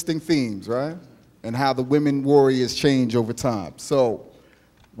 Real interesting themes, right? And how the women warriors change over time. So,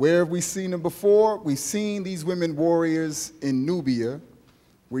 where have we seen them before? We've seen these women warriors in Nubia,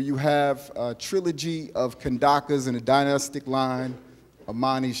 where you have a trilogy of Kandakas in a dynastic line.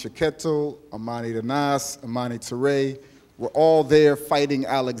 Amani Shaketo, Amani Danas, Amani Ture were all there fighting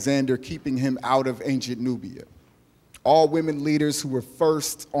Alexander, keeping him out of ancient Nubia. All women leaders who were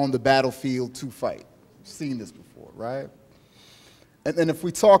first on the battlefield to fight. You've seen this before, right? And then if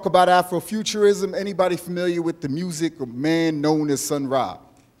we talk about Afrofuturism, anybody familiar with the music of man known as Sun Ra?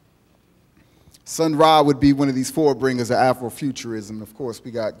 Sun Ra would be one of these forebringers of Afrofuturism. Of course, we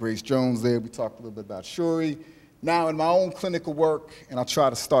got Grace Jones there. We talked a little bit about Shuri. Now, in my own clinical work, and I'll try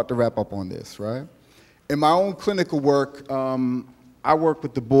to start to wrap up on this, right? In my own clinical work, I work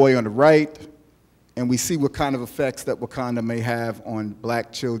with the boy on the right, and we see what kind of effects that Wakanda may have on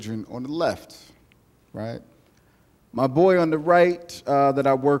black children on the left, right? My boy on the right that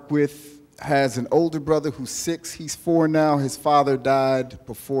I work with has an older brother who's 6. He's 4 now. His father died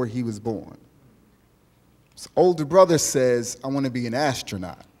before he was born. His older brother says, I want to be an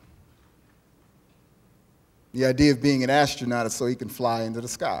astronaut. The idea of being an astronaut is so he can fly into the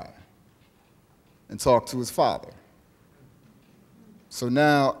sky and talk to his father. So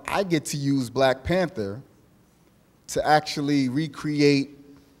now I get to use Black Panther to actually recreate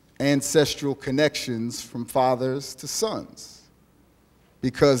ancestral connections from fathers to sons.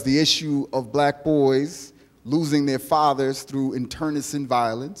 Because the issue of black boys losing their fathers through internecine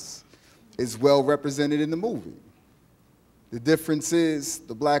violence is well represented in the movie. The difference is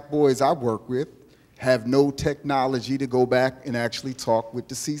the black boys I work with have no technology to go back and actually talk with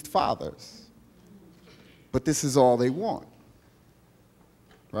deceased fathers. But this is all they want,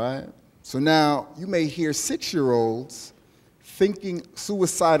 right? So now you may hear 6-year-olds thinking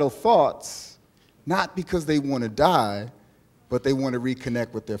suicidal thoughts, not because they want to die, but they want to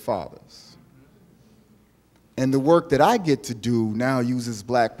reconnect with their fathers. And the work that I get to do now uses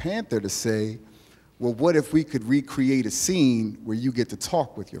Black Panther to say, well, what if we could recreate a scene where you get to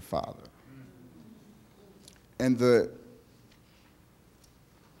talk with your father? And the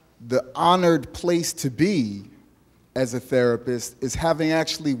honored place to be as a therapist is having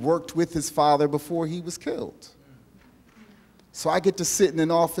actually worked with his father before he was killed. So I get to sit in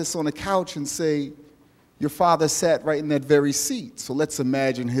an office on a couch and say, your father sat right in that very seat, so let's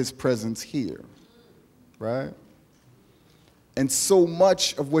imagine his presence here, right? And so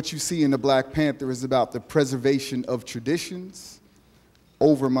much of what you see in the Black Panther is about the preservation of traditions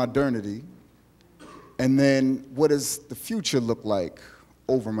over modernity. And then what does the future look like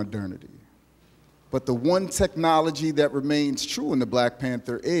over modernity? But the one technology that remains true in the Black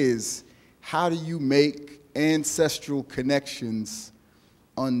Panther is how do you make ancestral connections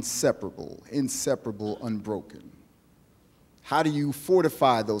inseparable, unbroken? How do you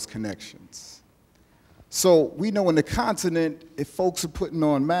fortify those connections? So we know in the continent, if folks are putting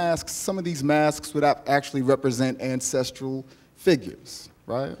on masks, some of these masks would actually represent ancestral figures,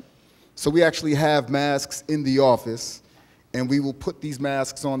 right? So we actually have masks in the office, and we will put these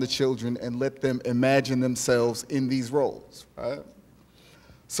masks on the children and let them imagine themselves in these roles, right?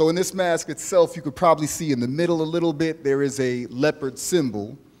 So in this mask itself, you could probably see in the middle a little bit, there is a leopard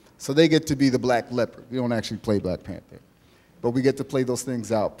symbol. So they get to be the black leopard. We don't actually play Black Panther, but we get to play those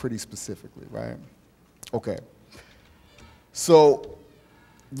things out pretty specifically, right? Okay. So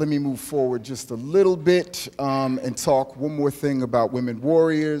let me move forward just a little bit and talk one more thing about women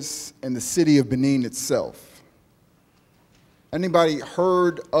warriors and the city of Benin itself. Anybody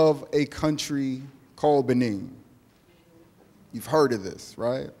heard of a country called Benin? You've heard of this,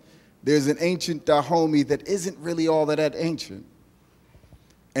 right? There's an ancient Dahomey that isn't really all that ancient.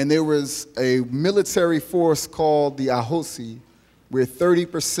 And there was a military force called the Ahosi, where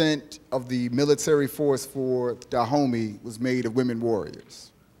 30% of the military force for Dahomey was made of women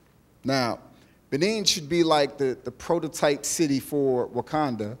warriors. Now, Benin should be like the prototype city for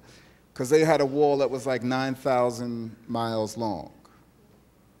Wakanda, because they had a wall that was like 9,000 miles long,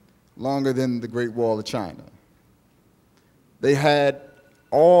 longer than the Great Wall of China. They had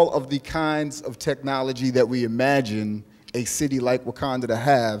all of the kinds of technology that we imagine a city like Wakanda to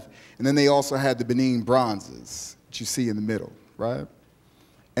have, and then they also had the Benin bronzes that you see in the middle, right?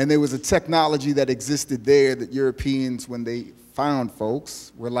 And there was a technology that existed there that Europeans, when they found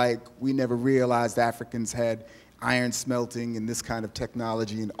folks, were like, we never realized Africans had iron smelting and this kind of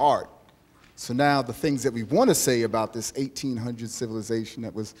technology and art. So now the things that we want to say about this 1800 civilization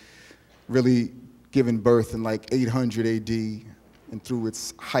that was really given birth in like 800 AD and through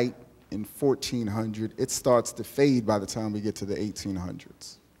its height in 1400, it starts to fade by the time we get to the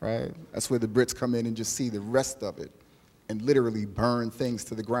 1800s, right? That's where the Brits come in and just see the rest of it and literally burn things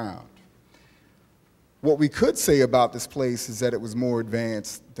to the ground. What we could say about this place is that it was more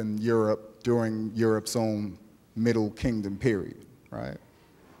advanced than Europe during Europe's own Middle Kingdom period, right?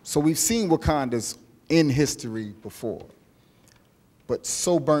 So we've seen Wakandas in history before, but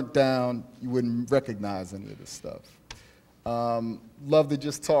so burnt down you wouldn't recognize any of this stuff. Love to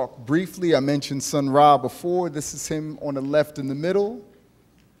just talk briefly. I mentioned Sun Ra before. This is him on the left in the middle,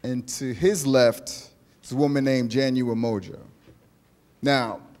 and to his left is a woman named Janua Moja.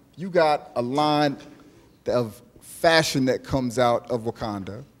 Now, you got a line of fashion that comes out of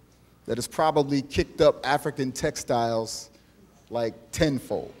Wakanda that has probably kicked up African textiles like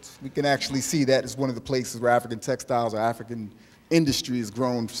tenfold. We can actually see that as one of the places where African textiles or African industry has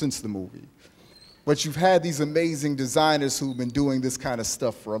grown since the movie. But you've had these amazing designers who've been doing this kind of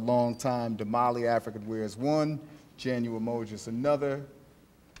stuff for a long time. Damali African Wear is one, Janua Moja is another.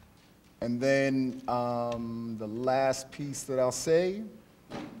 And then the last piece that I'll say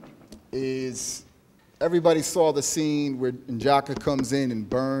is everybody saw the scene where N'Jaka comes in and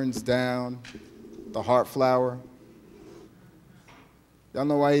burns down the heart flower. Y'all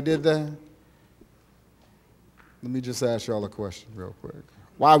know why he did that? Let me just ask y'all a question real quick.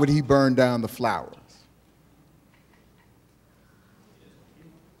 Why would he burn down the flowers?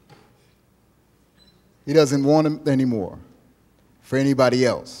 He doesn't want them anymore for anybody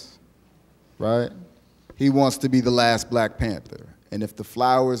else, right? He wants to be the last Black Panther. And if the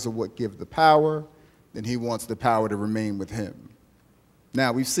flowers are what give the power, then he wants the power to remain with him.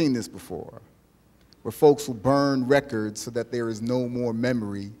 Now, we've seen this before, where folks will burn records so that there is no more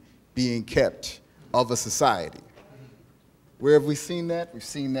memory being kept of a society. Where have we seen that? We've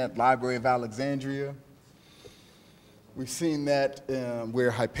seen that Library of Alexandria. We've seen that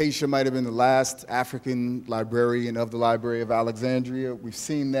where Hypatia might have been the last African librarian of the Library of Alexandria. We've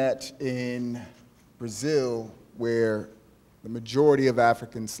seen that in Brazil, where the majority of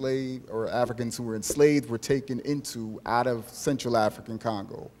African slaves or Africans who were enslaved were taken out of Central African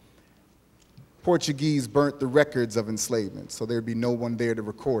Congo. Portuguese burnt the records of enslavement, so there'd be no one there to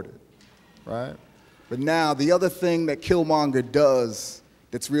record it, right? But now, the other thing that Killmonger does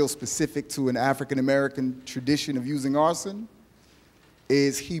that's real specific to an African-American tradition of using arson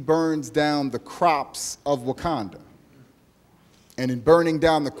is he burns down the crops of Wakanda. And in burning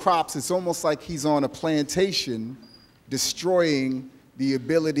down the crops, it's almost like he's on a plantation destroying the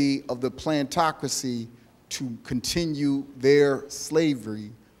ability of the plantocracy to continue their slavery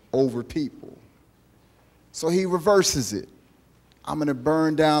over people. So he reverses it. I'm going to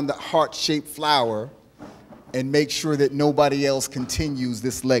burn down the heart-shaped flower and make sure that nobody else continues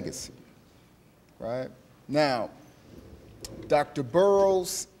this legacy, right? Now, Dr.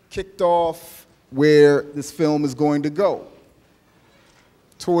 Burroughs kicked off where this film is going to go,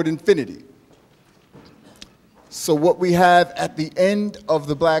 toward infinity. So what we have at the end of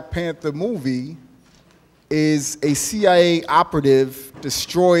the Black Panther movie is a CIA operative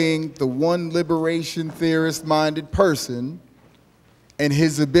destroying the one liberation theorist-minded person and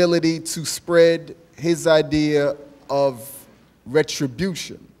his ability to spread his idea of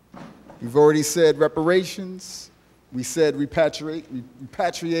retribution. We've already said reparations. We said repatriation.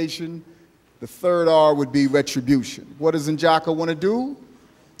 The third R would be retribution. What does N'Jaka want to do?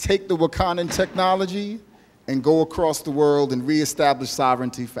 Take the Wakandan technology and go across the world and reestablish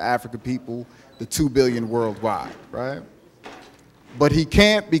sovereignty for African people, the 2 billion worldwide, right? But he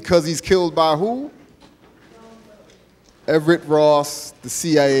can't because he's killed by who? Everett Ross, the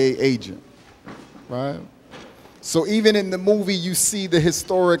CIA agent, right? So even in the movie, you see the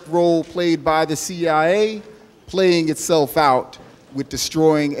historic role played by the CIA playing itself out with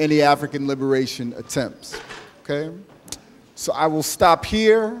destroying any African liberation attempts, okay? So I will stop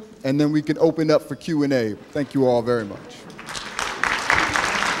here, and then we can open up for Q&A. Thank you all very much.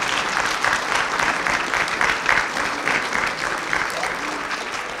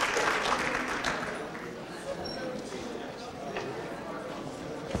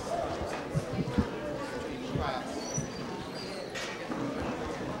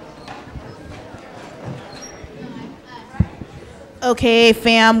 Okay,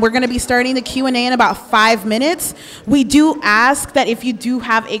 fam, we're going to be starting the Q&A in about 5 minutes. We do ask that if you do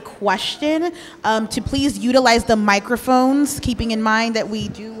have a question, to please utilize the microphones, keeping in mind that we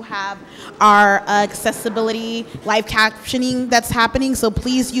do have our accessibility live captioning that's happening, so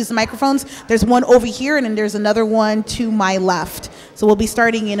please use the microphones. There's one over here, and then there's another one to my left. So we'll be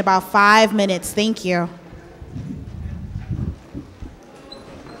starting in about 5 minutes. Thank you.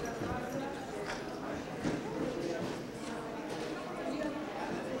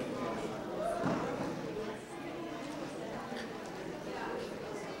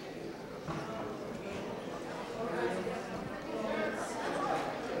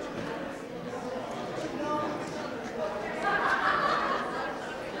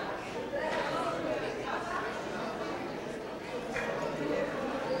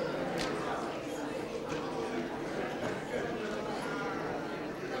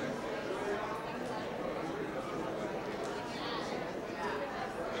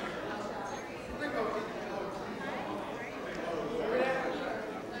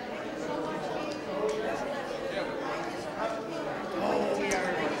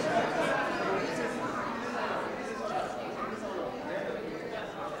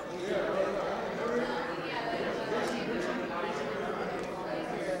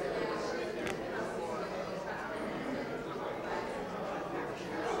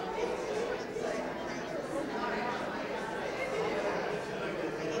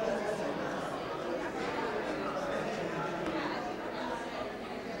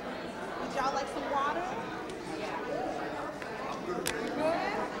 Y'all like some water?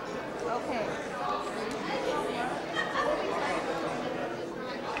 Okay.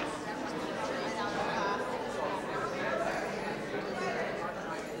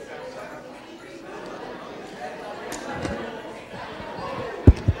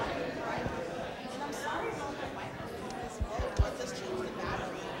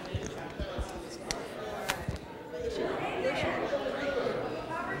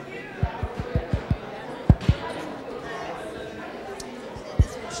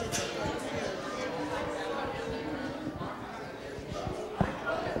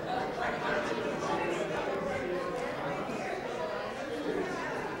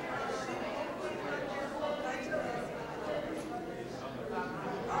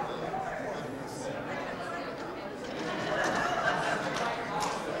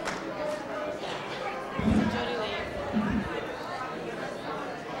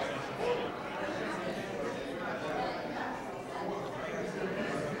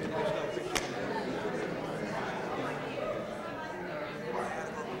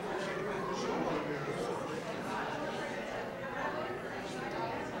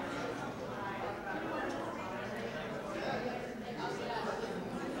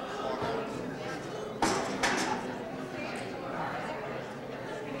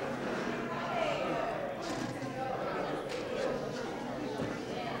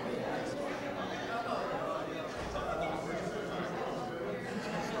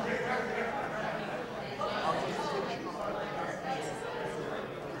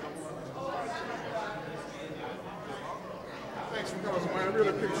 Thanks for coming, man. I really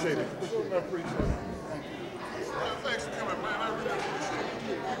appreciate it. I appreciate it. Thank you. Thanks for coming, man. I really appreciate it.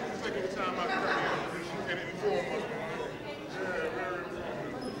 Taking the time out to come in and inform us, man. Yeah, very important.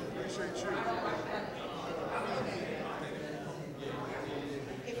 Appreciate you.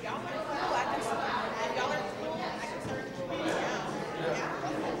 If y'all are cool, I can start. If y'all are cool, I can start.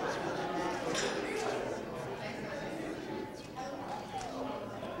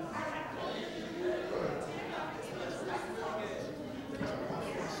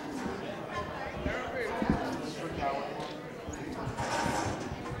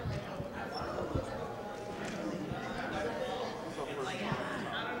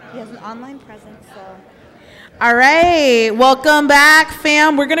 He has an online presence, so. All right, welcome back,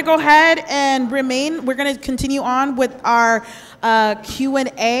 fam. We're gonna go ahead and remain. We're gonna continue on with our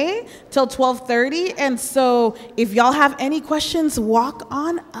Q&A till 12:30. And so if y'all have any questions, walk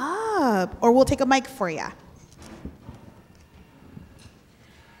on up, or we'll take a mic for you.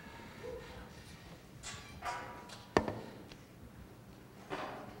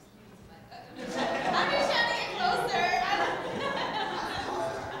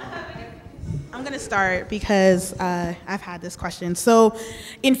 I'm going to start because I've had this question. So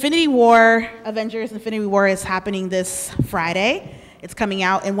Infinity War, Avengers Infinity War is happening this Friday. It's coming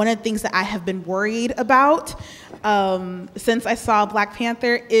out. And one of the things that I have been worried about since I saw Black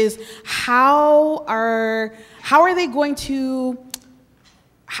Panther is how are they going to,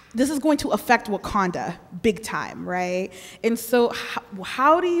 this is going to affect Wakanda big time, right? And so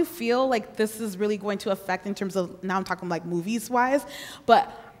how do you feel like this is really going to affect in terms of, now I'm talking like movies wise,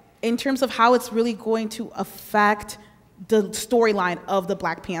 but in terms of how it's really going to affect the storyline of the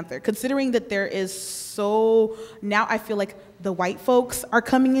Black Panther, considering that there is so, now I feel like the white folks are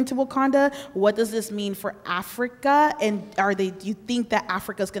coming into Wakanda. What does this mean for Africa? And do you think that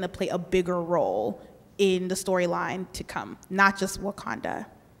Africa is going to play a bigger role in the storyline to come, not just Wakanda?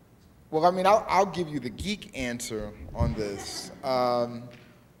 Well, I mean, I'll give you the geek answer on this.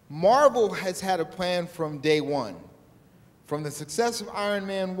 Marvel has had a plan from day one. From the success of Iron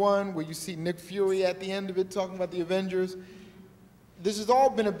Man 1, where you see Nick Fury at the end of it talking about the Avengers, this has all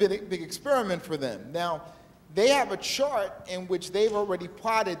been a big experiment for them. Now, they have a chart in which they've already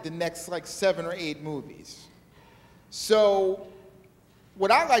plotted the next like 7 or 8 movies. So what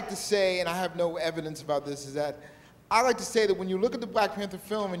I like to say, and I have no evidence about this, is that I like to say that when you look at the Black Panther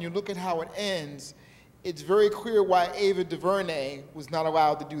film and you look at how it ends, it's very clear why Ava DuVernay was not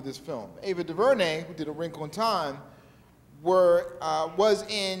allowed to do this film. Ava DuVernay, who did A Wrinkle in Time, was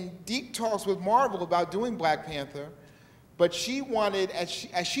in deep talks with Marvel about doing Black Panther, but she wanted, as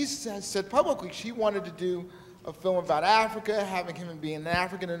she said publicly, she wanted to do a film about Africa, having him be in an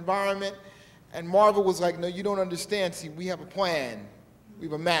African environment, and Marvel was like, no, you don't understand. See, we have a plan. We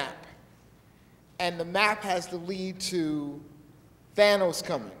have a map. And the map has to lead to Thanos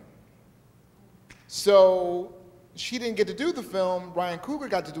coming. So she didn't get to do the film. Ryan Coogler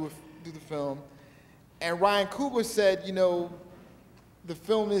got to do the film. And Ryan Coogler said, you know, the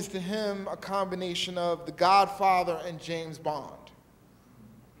film is to him a combination of The Godfather and James Bond,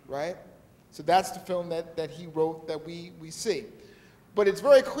 right? So that's the film that he wrote that we see. But it's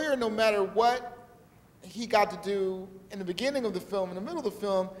very clear no matter what he got to do in the beginning of the film, in the middle of the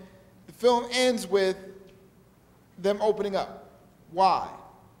film ends with them opening up. Why?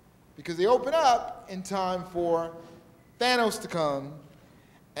 Because they open up in time for Thanos to come,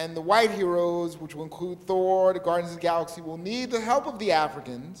 and the white heroes, which will include Thor, the Guardians of the Galaxy, will need the help of the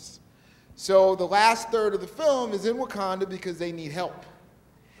Africans. So the last third of the film is in Wakanda because they need help.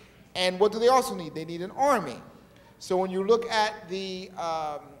 And what do they also need? They need an army. So when you look at the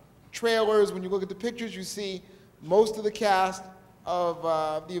trailers, when you look at the pictures, you see most of the cast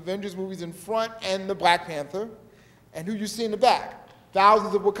of the Avengers movies in front and the Black Panther. And who you see in the back?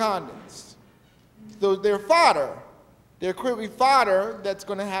 Thousands of Wakandans. So they're fodder. They're clearly fodder that's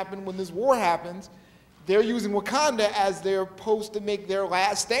going to happen when this war happens. They're using Wakanda as their post to make their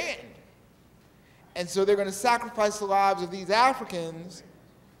last stand. And so they're going to sacrifice the lives of these Africans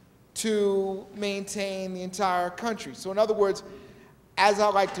to maintain the entire country. So in other words, as I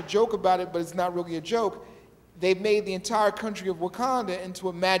like to joke about it, but it's not really a joke, they've made the entire country of Wakanda into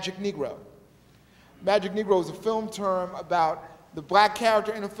a magic Negro. Magic Negro is a film term about the black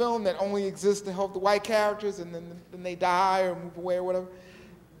character in a film that only exists to help the white characters, and then they die or move away or whatever.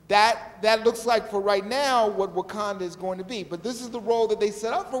 That looks like, for right now, what Wakanda is going to be. But this is the role that they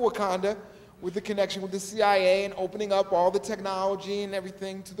set up for Wakanda, with the connection with the CIA and opening up all the technology and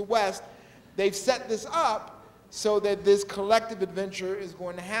everything to the West. They've set this up so that this collective adventure is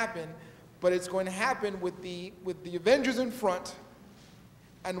going to happen, but it's going to happen with the Avengers in front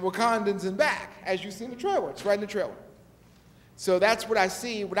and Wakandans in back, as you see in the trailer. It's right in the trailer. So that's what I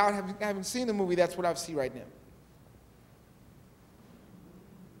see. Without having seen the movie, that's what I see right now.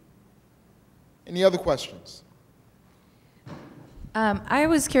 Any other questions? I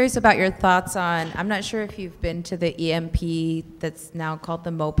was curious about your thoughts on, I'm not sure if you've been to the EMP that's now called the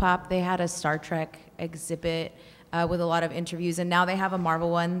Mopop. They had a Star Trek exhibit with a lot of interviews, and now they have a Marvel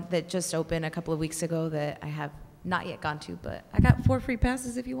one that just opened a couple of weeks ago that I have not yet gone to, but I got 4 free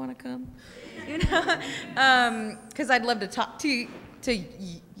passes if you want to come. You know, because I'd love to talk to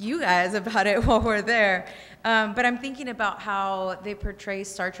you guys about it while we're there. But I'm thinking about how they portray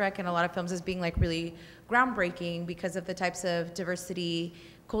Star Trek in a lot of films as being like really groundbreaking because of the types of diversity,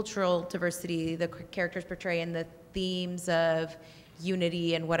 cultural diversity the characters portray, and the themes of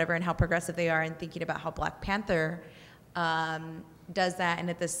unity and whatever, and how progressive they are, and thinking about how Black Panther does that, and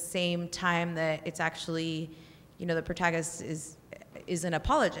at the same time that it's actually, you know, the protagonist is an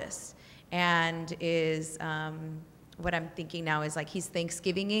apologist, and is what I'm thinking now is like he's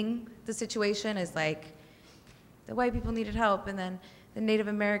Thanksgiving-ing the situation, is like the white people needed help, and then the Native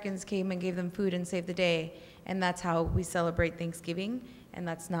Americans came and gave them food and saved the day, and that's how we celebrate Thanksgiving, and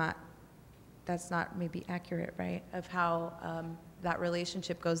that's not maybe accurate, right, of how that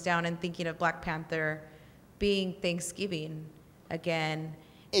relationship goes down, and thinking of Black Panther being Thanksgiving again.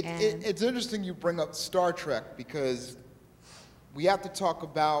 It's interesting you bring up Star Trek, because we have to talk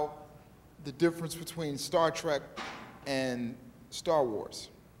about the difference between Star Trek and Star Wars,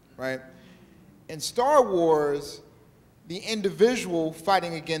 right? In Star Wars, the individual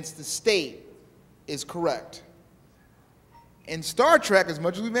fighting against the state is correct. In Star Trek, as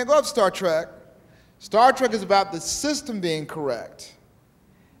much as we may love Star Trek is about the system being correct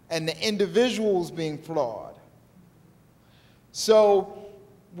and the individuals being flawed. So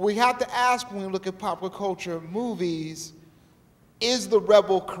we have to ask, when we look at popular culture movies, is the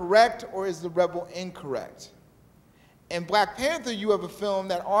rebel correct or is the rebel incorrect? In Black Panther, you have a film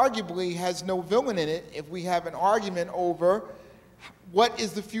that arguably has no villain in it if we have an argument over what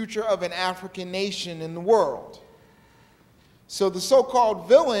is the future of an African nation in the world. So the so-called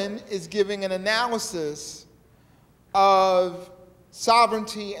villain is giving an analysis of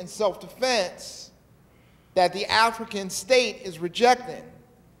sovereignty and self-defense that the African state is rejecting.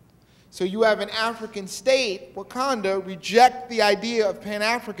 So you have an African state, Wakanda, reject the idea of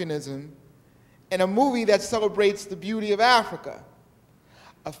Pan-Africanism in a movie that celebrates the beauty of Africa.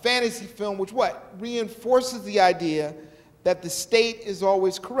 A fantasy film which what? Reinforces the idea that the state is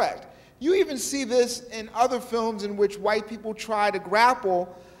always correct. You even see this in other films in which white people try to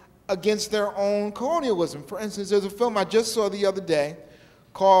grapple against their own colonialism. For instance, there's a film I just saw the other day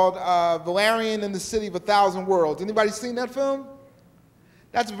called Valerian and the City of a Thousand Worlds. Anybody seen that film?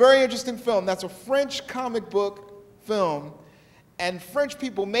 That's a very interesting film. That's a French comic book film, and French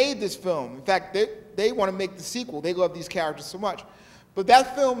people made this film. In fact, they want to make the sequel. They love these characters so much. But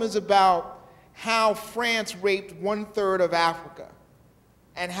that film is about how France raped 1/3 of Africa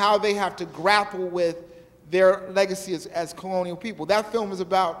and how they have to grapple with their legacy as colonial people. That film is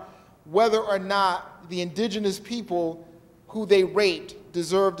about whether or not the indigenous people who they raped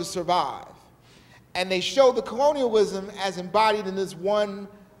deserve to survive. And they show the colonialism as embodied in this one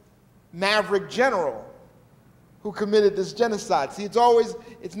maverick general who committed this genocide. See,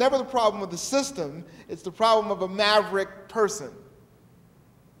 it's never the problem of the system, it's the problem of a maverick person.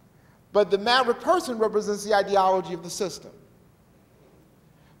 But the maverick person represents the ideology of the system.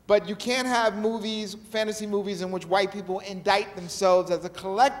 But you can't have movies, fantasy movies, in which white people indict themselves as a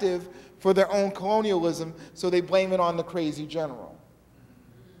collective for their own colonialism, so they blame it on the crazy general.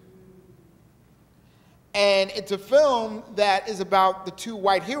 And it's a film that is about the two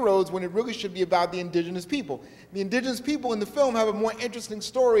white heroes when it really should be about the indigenous people. The indigenous people in the film have a more interesting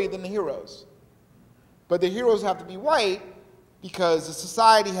story than the heroes. But the heroes have to be white because the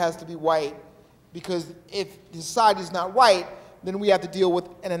society has to be white, because if the society is not white, then we have to deal with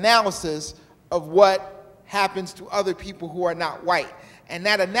an analysis of what happens to other people who are not white. And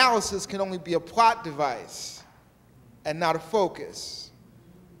that analysis can only be a plot device and not a focus.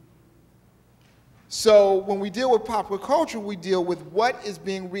 So when we deal with popular culture, we deal with what is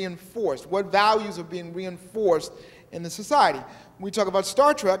being reinforced, what values are being reinforced in the society. When we talk about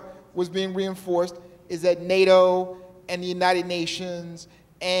Star Trek, what's being reinforced is that NATO and the United Nations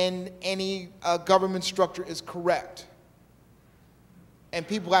and any government structure is correct. And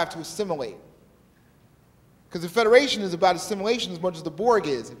people have to assimilate. Because the Federation is about assimilation as much as the Borg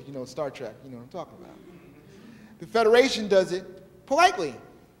is, if you know Star Trek, you know what I'm talking about. The Federation does it politely.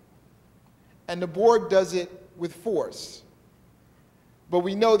 And the Borg does it with force. But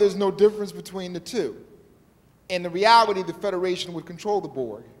we know there's no difference between the two. In the reality, the Federation would control the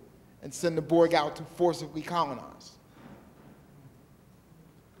Borg and send the Borg out to forcibly colonize.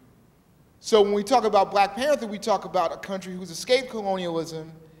 So when we talk about Black Panther, we talk about a country who's escaped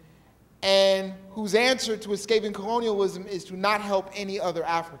colonialism and whose answer to escaping colonialism is to not help any other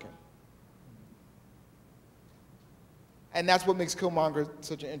African. And that's what makes Killmonger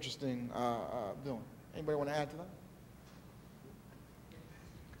such an interesting villain. Anybody want to add to that?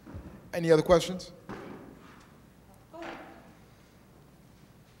 Any other questions?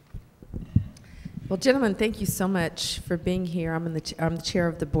 Well, gentlemen, thank you so much for being here. I'm the chair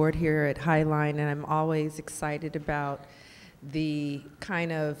of the board here at Highline, and I'm always excited about the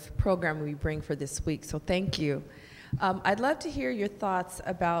kind of program we bring for this week, so thank you. I'd love to hear your thoughts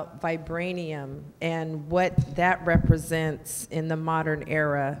about vibranium and what that represents in the modern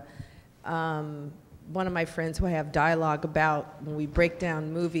era. One of my friends who I have dialogue about when we break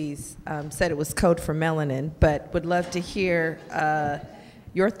down movies said it was code for melanin, but would love to hear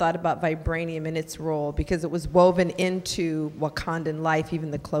your thought about vibranium and its role, because it was woven into Wakandan life, even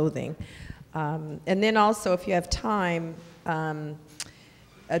the clothing. And then also, if you have time,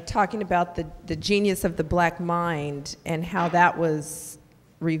 talking about the genius of the black mind and how that was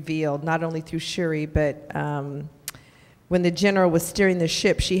revealed, not only through Shuri, but when the general was steering the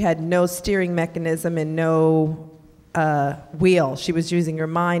ship, she had no steering mechanism and no wheel. She was using her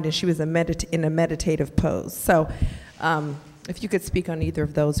mind, and she was in a meditative pose. So if you could speak on either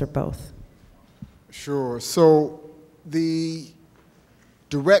of those or both. Sure. So the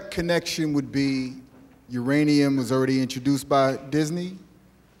direct connection would be uranium was already introduced by Disney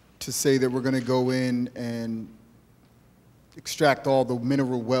to say that we're going to go in and extract all the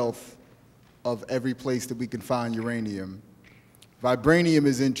mineral wealth of every place that we can find uranium. Vibranium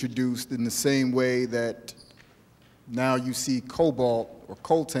is introduced in the same way that now you see cobalt or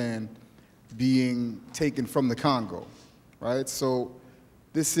coltan being taken from the Congo. right? So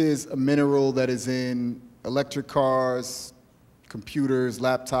this is a mineral that is in electric cars, computers,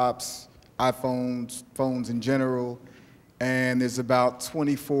 laptops, iPhones, phones in general, and there's about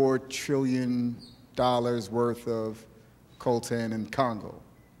 $24 trillion worth of coltan in Congo.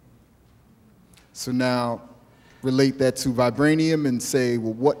 So now relate that to vibranium and say,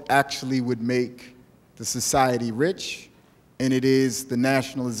 well, what actually would make the society rich? And it is the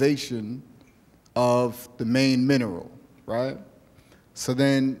nationalization of the main mineral, right? So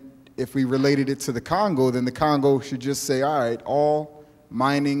then if we related it to the Congo, then the Congo should just say, all right, all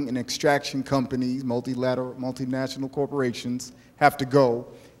mining and extraction companies, multinational corporations have to go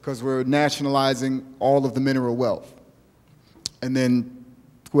because we're nationalizing all of the mineral wealth. And then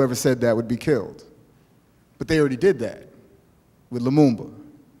whoever said that would be killed. But they already did that with Lumumba,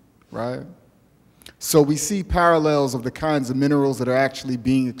 right? So we see parallels of the kinds of minerals that are actually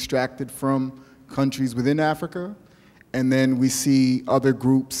being extracted from countries within Africa. And then we see other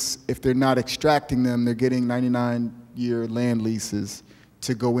groups, if they're not extracting them, they're getting 99-year land leases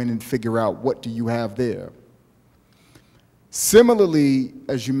to go in and figure out what do you have there. Similarly,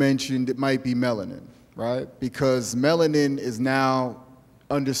 as you mentioned, it might be melanin, right? Because melanin is now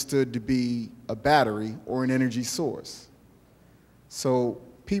understood to be a battery or an energy source. So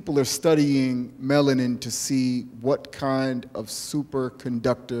people are studying melanin to see what kind of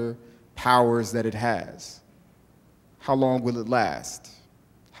superconductor powers that it has. How long will it last?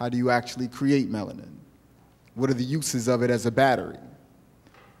 How do you actually create melanin? What are the uses of it as a battery?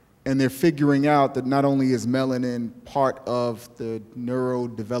 And they're figuring out that not only is melanin part of the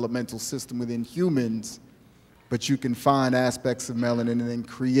neurodevelopmental system within humans, but you can find aspects of melanin and then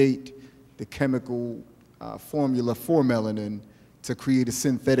create the chemical formula for melanin to create a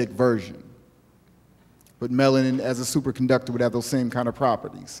synthetic version. But melanin as a superconductor would have those same kind of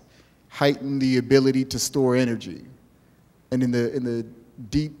properties. Heighten the ability to store energy. And in the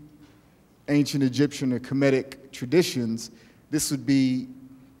deep ancient Egyptian or Kemetic traditions, this would be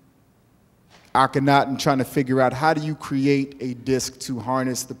Akhenaten trying to figure out how do you create a disk to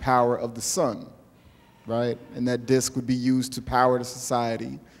harness the power of the sun, right? And that disk would be used to power the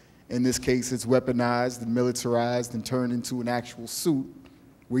society. In this case, it's weaponized and militarized and turned into an actual suit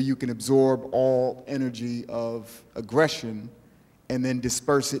where you can absorb all energy of aggression and then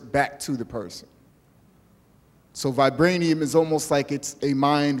disperse it back to the person. So vibranium is almost like it's a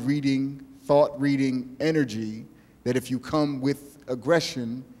mind-reading, thought-reading energy that if you come with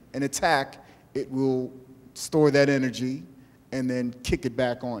aggression and attack, it will store that energy and then kick it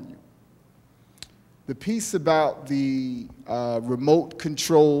back on you. The piece about the remote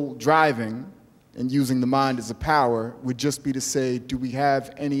control driving and using the mind as a power would just be to say, do we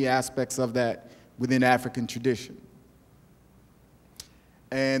have any aspects of that within African tradition?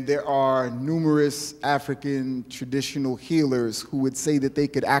 And there are numerous African traditional healers who would say that they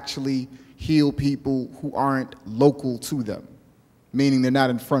could actually heal people who aren't local to them, meaning they're not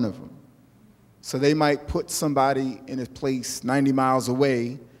in front of them. So they might put somebody in a place 90 miles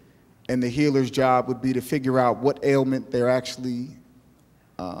away, and the healer's job would be to figure out what ailment they're actually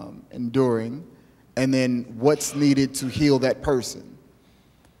enduring, and then what's needed to heal that person.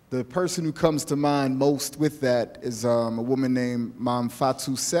 The person who comes to mind most with that is a woman named Mam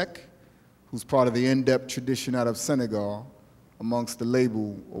Fatou Sek, who's part of the Ndep tradition out of Senegal amongst the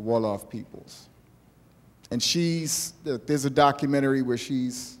Lebu or Wolof peoples. And there's a documentary where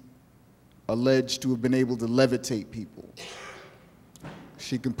she's alleged to have been able to levitate people.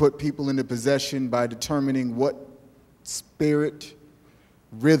 She can put people into possession by determining what spirit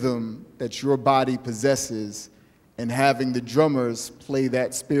rhythm that your body possesses and having the drummers play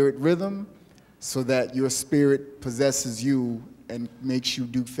that spirit rhythm so that your spirit possesses you and makes you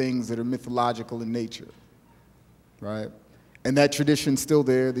do things that are mythological in nature, right? And that tradition's still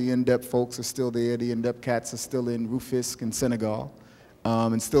there. The Ndep folks are still there. The Ndep cats are still in Rufisque in Senegal.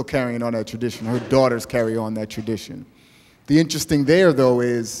 And still carrying on that tradition. Her daughters carry on that tradition. The interesting there, though,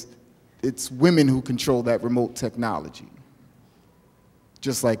 is it's women who control that remote technology,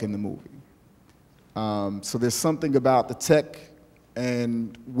 just like in the movie. So there's something about the tech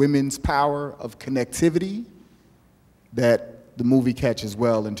and women's power of connectivity that the movie catches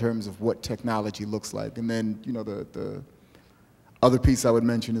well in terms of what technology looks like. And then, you know, the other piece I would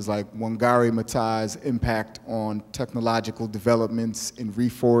mention is like Wangari Maathai's impact on technological developments in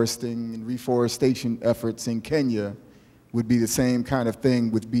reforesting and reforestation efforts in Kenya would be the same kind of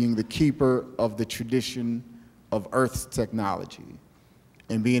thing with being the keeper of the tradition of Earth's technology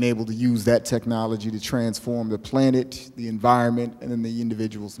and being able to use that technology to transform the planet, the environment, and then the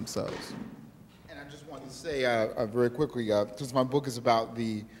individuals themselves. And I just wanted to say very quickly, since my book is about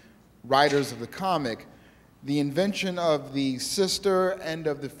the writers of the comic, the invention of the sister and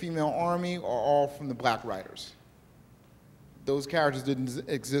of the female army are all from the black writers. Those characters didn't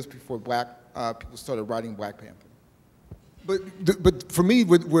exist before black people started writing Black Panther. But for me,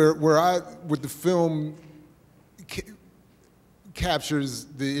 with the film captures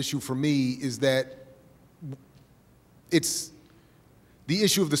the issue for me is that it's the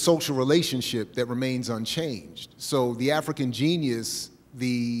issue of the social relationship that remains unchanged. So the African genius,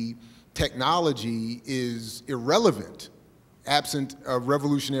 the technology is irrelevant, absent a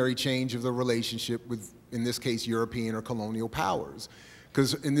revolutionary change of the relationship with, in this case, European or colonial powers.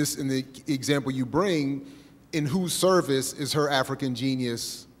 Because in the example you bring, in whose service is her African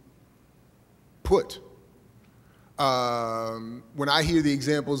genius put? When I hear the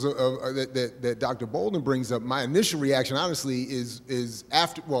examples that Dr. Bolden brings up, my initial reaction, honestly, is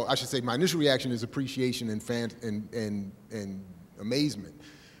after. Well, I should say my initial reaction is appreciation and amazement,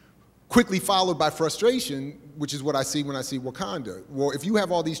 quickly followed by frustration, which is what I see when I see Wakanda. Well, if you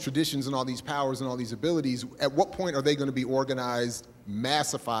have all these traditions and all these powers and all these abilities, at what point are they going to be organized,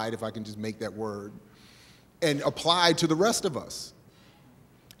 massified, if I can just make that word, and applied to the rest of us?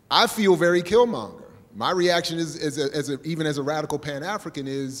 I feel very Killmonger. My reaction is, even as a radical Pan-African,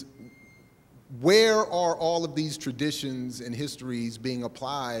 is where are all of these traditions and histories being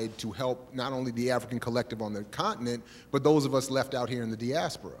applied to help not only the African collective on the continent, but those of us left out here in the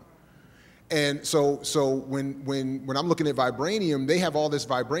diaspora? And so when I'm looking at vibranium, they have all this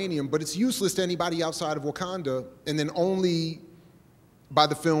vibranium, but it's useless to anybody outside of Wakanda, and then only by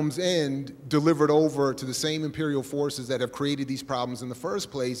the film's end, delivered over to the same imperial forces that have created these problems in the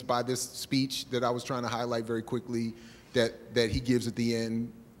first place by this speech that I was trying to highlight very quickly that he gives at the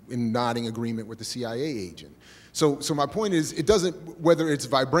end in nodding agreement with the CIA agent. So my point is, it doesn't, whether it's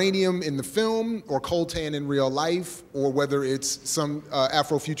vibranium in the film or coltan in real life, or whether it's some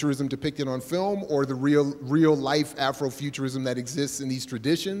Afrofuturism depicted on film or the real life Afrofuturism that exists in these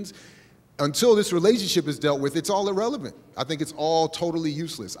traditions, until this relationship is dealt with, it's all irrelevant. I think it's all totally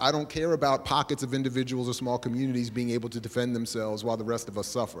useless. I don't care about pockets of individuals or small communities being able to defend themselves while the rest of us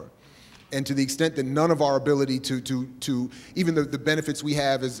suffer. And to the extent that none of our ability to even the benefits we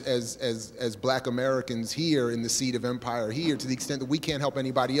have as Black Americans here in the seat of empire here, to the extent that we can't help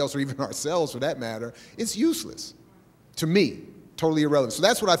anybody else or even ourselves for that matter, it's useless. To me, totally irrelevant. So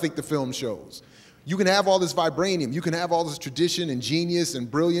that's what I think the film shows. You can have all this vibranium, you can have all this tradition and genius and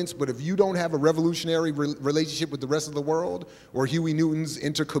brilliance, but if you don't have a revolutionary relationship with the rest of the world, or Huey Newton's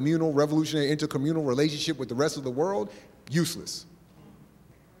revolutionary intercommunal relationship with the rest of the world, useless.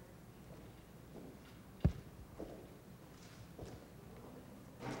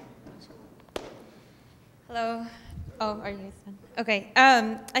 Hello. Oh, are you guys done? Okay.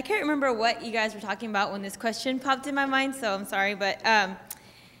 I can't remember what you guys were talking about when this question popped in my mind, so I'm sorry, but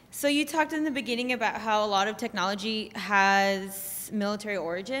so you talked in the beginning about how a lot of technology has military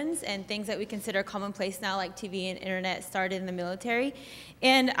origins and things that we consider commonplace now, like TV and internet, started in the military.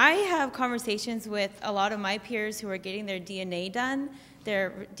 And I have conversations with a lot of my peers who are getting their DNA done,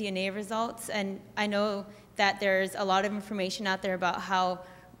 their DNA results, and I know that there's a lot of information out there about how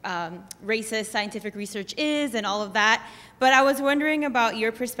racist scientific research is and all of that. But I was wondering about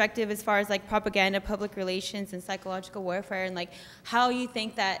your perspective as far as like propaganda, public relations, and psychological warfare, and like how you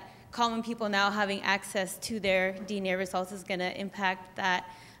think that common people now having access to their DNA results is going to impact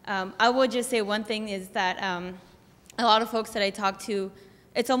that. I would just say one thing is that a lot of folks that I talk to,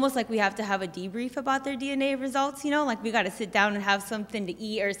 it's almost like we have to have a debrief about their DNA results, you know, like we got to sit down and have something to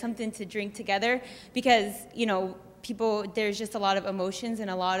eat or something to drink together because, you know, people, there's just a lot of emotions and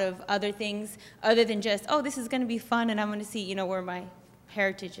a lot of other things other than just, oh, this is going to be fun and I'm going to see, you know, where my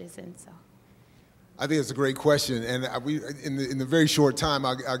heritage is. And so I think it's a great question, and in the very short time,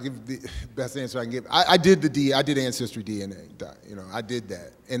 I'll give the best answer I can give. I did Ancestry DNA, you know, I did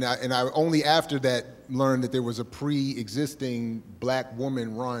that, and I only after that learned that there was a pre-existing Black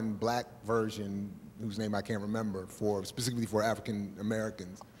woman-run Black version whose name I can't remember specifically for African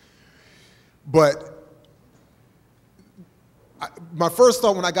Americans, but. My first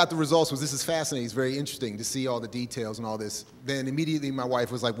thought when I got the results was, this is fascinating, it's very interesting to see all the details and all this. Then immediately my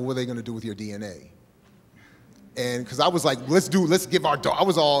wife was like, well, what are they gonna do with your DNA? And because I was like, let's give our daughter, I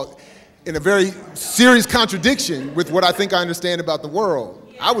was all in a very serious contradiction with what I think I understand about the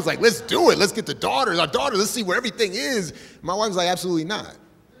world. I was like, let's do it, let's get our daughter, let's see where everything is. My wife was like, absolutely not.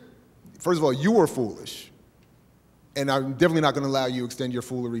 First of all, you were foolish. And I'm definitely not going to allow you to extend your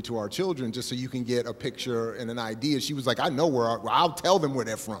foolery to our children just so you can get a picture and an idea. She was like, I know I'll tell them where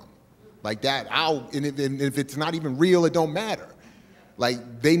they're from. Like that, and if it's not even real, it don't matter.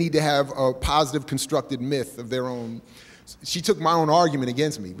 Like, they need to have a positive constructed myth of their own. she took my own argument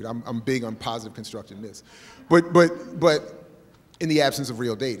against me, but I'm big on positive constructiveness. But in the absence of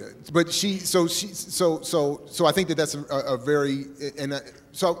real data. But so I think that's a very,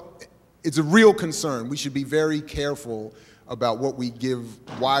 so it's a real concern. We should be very careful about what we give,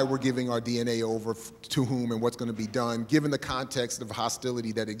 why we're giving our DNA over to whom and what's going to be done, given the context of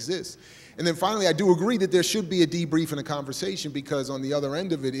hostility that exists. And then finally, I do agree that there should be a debrief and a conversation, because on the other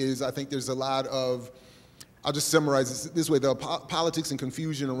end of it is, I think there's a lot of, I'll just summarize this way, the politics and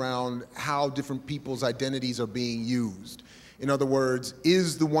confusion around how different people's identities are being used. In other words,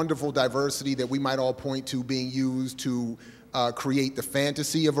 is the wonderful diversity that we might all point to being used to create the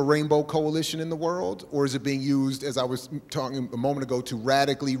fantasy of a rainbow coalition in the world? Or is it being used, as I was talking a moment ago, to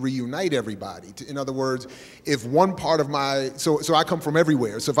radically reunite everybody? In other words, if one part of my, so I come from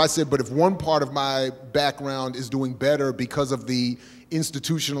everywhere, so if I said, but if one part of my background is doing better because of the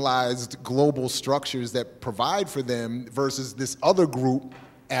institutionalized global structures that provide for them versus this other group,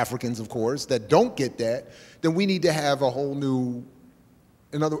 Africans of course, that don't get that, then we need to have a whole new,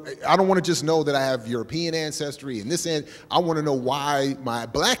 I don't want to just know that I have European ancestry and this, I want to know why my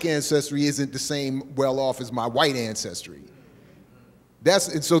black ancestry isn't the same well off as my white ancestry.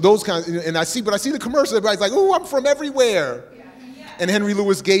 And so those kinds, and I see the commercial, everybody's like, oh, I'm from everywhere. And Henry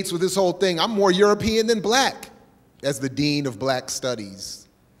Louis Gates with this whole thing, I'm more European than black, as the Dean of Black Studies.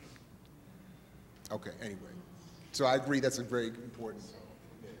 Okay, anyway. So I agree that's a very important.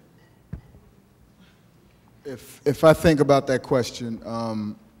 If I think about that question,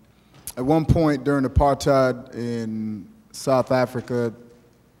 at one point during apartheid in South Africa,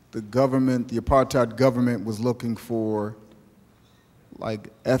 the apartheid government was looking for like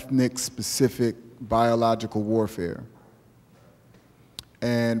ethnic specific biological warfare.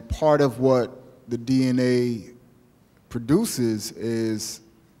 And part of what the DNA produces is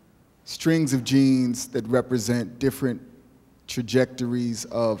strings of genes that represent different trajectories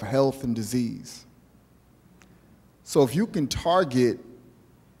of health and disease. So if you can target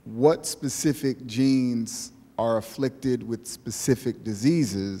what specific genes are afflicted with specific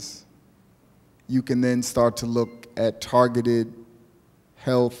diseases, you can then start to look at targeted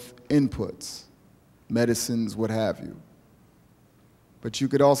health inputs, medicines, what have you. But you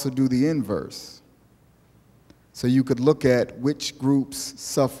could also do the inverse. So you could look at which groups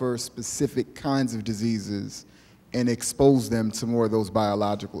suffer specific kinds of diseases and expose them to more of those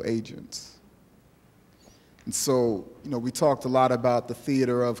biological agents. And so, we talked a lot about the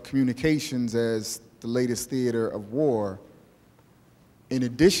theater of communications as the latest theater of war. In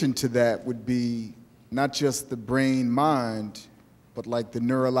addition to that would be not just the brain-mind, but like the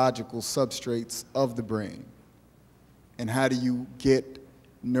neurological substrates of the brain. And how do you get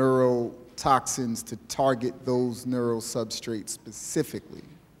neurotoxins to target those neural substrates specifically?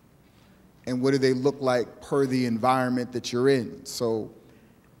 And what do they look like per the environment that you're in? So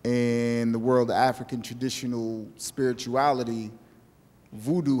in the world of African traditional spirituality,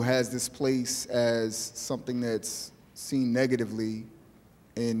 voodoo has this place as something that's seen negatively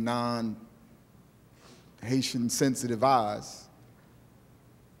in non-Haitian sensitive eyes.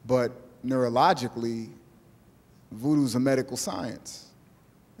 But neurologically, voodoo's a medical science.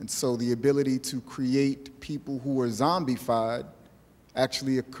 And so the ability to create people who are zombified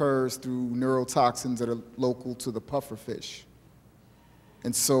actually occurs through neurotoxins that are local to the pufferfish.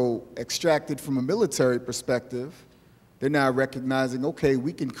 And so, extracted from a military perspective, they're now recognizing, okay,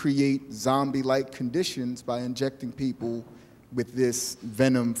 we can create zombie-like conditions by injecting people with this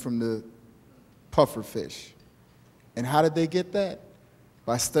venom from the pufferfish. And how did they get that?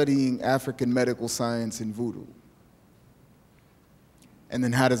 By studying African medical science and voodoo. And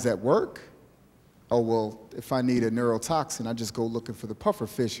then how does that work? Oh, well, if I need a neurotoxin, I just go looking for the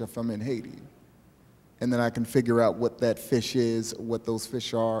pufferfish if I'm in Haiti. And then I can figure out what that fish is, or what those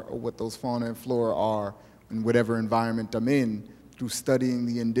fish are, or what those fauna and flora are in whatever environment I'm in through studying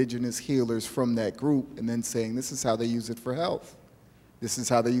the indigenous healers from that group and then saying this is how they use it for health. This is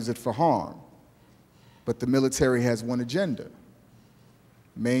how they use it for harm. But the military has one agenda: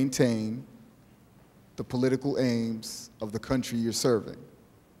 maintain the political aims of the country you're serving.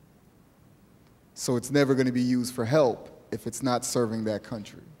 So it's never going to be used for help if it's not serving that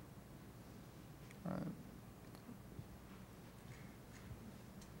country. All right.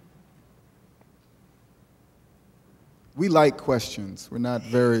 We like questions. We're not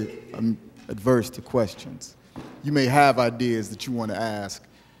very adverse to questions. You may have ideas that you want to ask.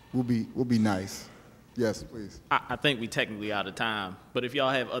 We'll be nice. Yes, please. I think we technically out of time, but if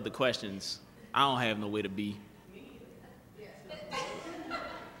y'all have other questions, I don't have nowhere to be.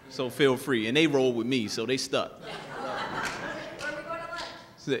 So feel free. And they roll with me, so they stuck.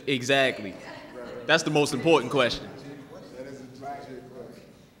 So, exactly. That's the most important question.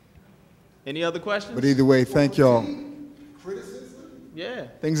 Any other questions? But either way, thank y'all. Criticism? Yeah.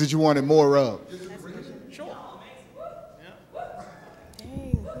 Things that you wanted more of. Sure.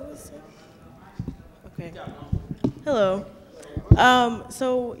 Dang, who is it? Okay. Hello.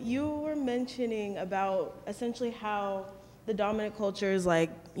 So you were mentioning about essentially how the dominant culture is like,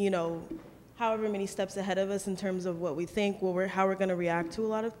 you know, however many steps ahead of us in terms of what we think, how we're going to react to a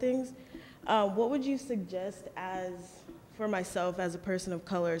lot of things. What would you suggest as, for myself as a person of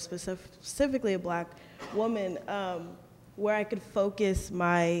color, specifically a black woman, where I could focus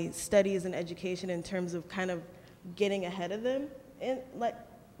my studies and education in terms of kind of getting ahead of them? And like,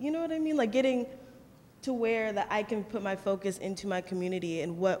 you know what I mean? Like getting to where that I can put my focus into my community,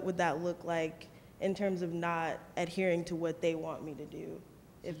 and what would that look like in terms of not adhering to what they want me to do,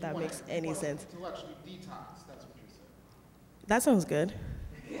 if that makes any sense. Intellectually detox, that's what you're saying. That sounds good.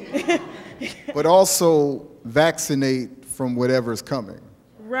 But also vaccinate from whatever's coming.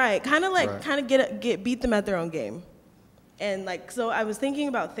 Right, kind of like, Right. kind of beat them at their own game. And like, so I was thinking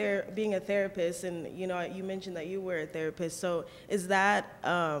about being a therapist, and you know, you mentioned that you were a therapist. So is that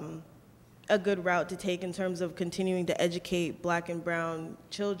a good route to take in terms of continuing to educate black and brown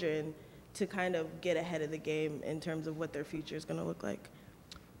children to kind of get ahead of the game in terms of what their future is going to look like?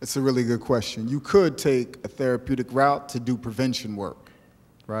 It's a really good question. You could take a therapeutic route to do prevention work,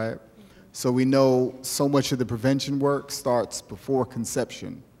 right? So we know so much of the prevention work starts before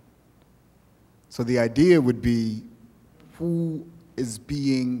conception. So the idea would be who's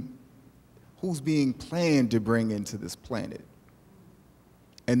being planned to bring into this planet?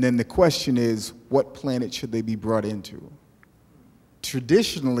 And then the question is, what planet should they be brought into?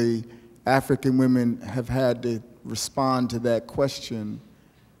 Traditionally, African women have had to respond to that question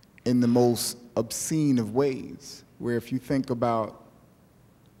in the most obscene of ways, where if you think about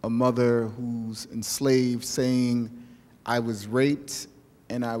a mother who's enslaved saying, I was raped,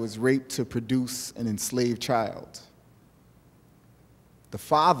 and I was raped to produce an enslaved child. The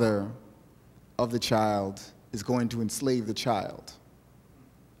father of the child is going to enslave the child.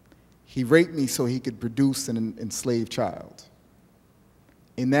 He raped me so he could produce an enslaved child.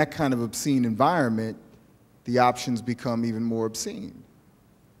 In that kind of obscene environment, the options become even more obscene.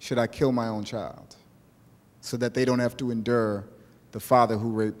 Should I kill my own child so that they don't have to endure the father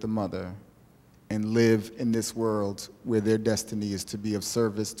who raped the mother and live in this world where their destiny is to be of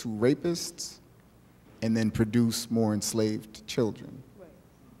service to rapists and then produce more enslaved children?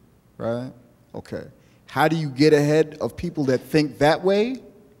 Right? Okay. How do you get ahead of people that think that way?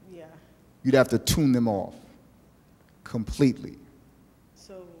 Yeah. You'd have to tune them off completely.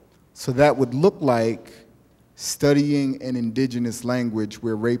 So that would look like studying an indigenous language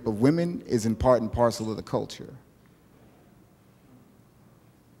where rape of women is in part and parcel of the culture.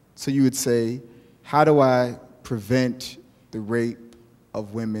 So you would say, how do I prevent the rape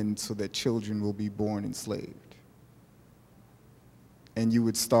of women so that children will be born enslaved? And you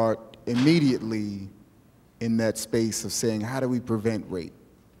would start immediately in that space of saying, how do we prevent rape?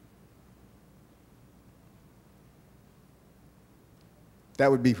 That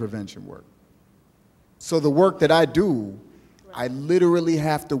would be prevention work. So the work that I do, I literally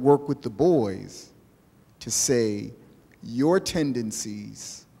have to work with the boys to say, your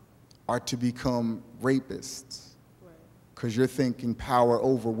tendencies are to become rapists because you're thinking power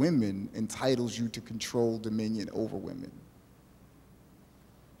over women entitles you to control dominion over women.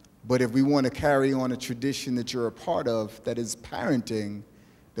 But if we want to carry on a tradition that you're a part of that is parenting,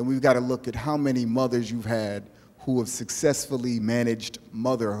 then we've got to look at how many mothers you've had who have successfully managed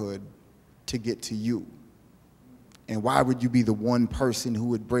motherhood to get to you. And why would you be the one person who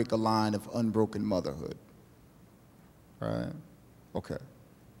would break a line of unbroken motherhood? Right? Okay.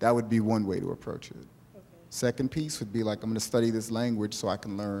 That would be one way to approach it. Okay. Second piece would be like, I'm going to study this language so I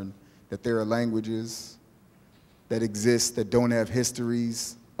can learn that there are languages that exist that don't have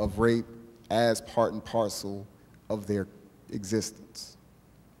histories of rape as part and parcel of their existence.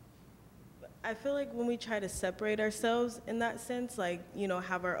 I feel like when we try to separate ourselves in that sense, like, you know,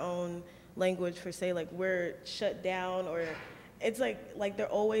 have our own language for, say, like, we're shut down, or it's like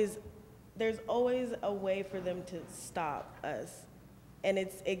there's always a way for them to stop us. And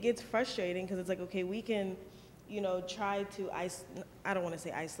it gets frustrating because it's like, okay, we can, you know, try to, I don't want to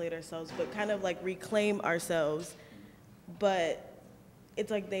say isolate ourselves, but kind of like reclaim ourselves. But it's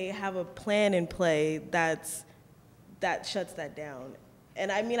like they have a plan in play that shuts that down.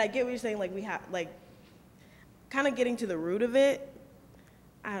 And I mean, I get what you're saying, like we have, like, kind of getting to the root of it.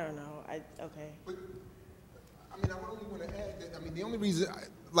 I don't know, okay. But, I mean, I only want to add that, I mean, the only reason,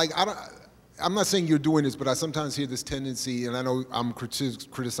 I'm not saying you're doing this, but I sometimes hear this tendency, and I know I'm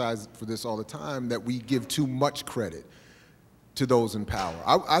criticized for this all the time, that we give too much credit. to those in power.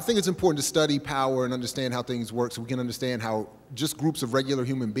 I think it's important to study power and understand how things work so we can understand how just groups of regular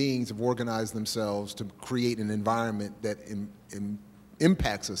human beings have organized themselves to create an environment that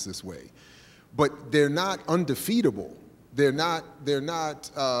impacts us this way. But they're not undefeatable. They're not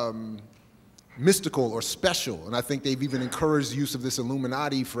mystical or special, and I think they've even encouraged the use of this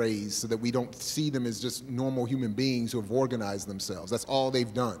Illuminati phrase so that we don't see them as just normal human beings who have organized themselves. That's all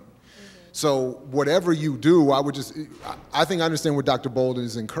they've done. So whatever you do, I think I understand what Dr. Bolden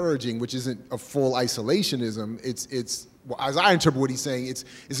is encouraging, which isn't a full isolationism. It's well, as I interpret what he's saying,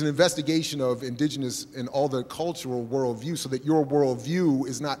 it's an investigation of indigenous and other cultural worldview so that your worldview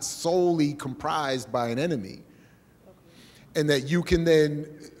is not solely comprised by an enemy. And that you can then,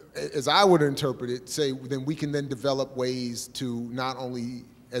 as I would interpret it, say, then we can then develop ways to not only,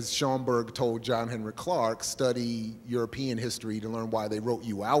 as Schomburg told John Henrik Clarke, study European history to learn why they wrote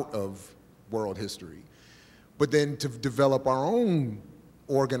you out of world history, but then to develop our own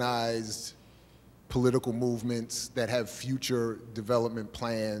organized political movements that have future development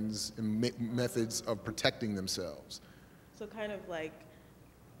plans and methods of protecting themselves. So kind of like,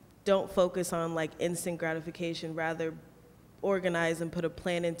 don't focus on like instant gratification, rather organize and put a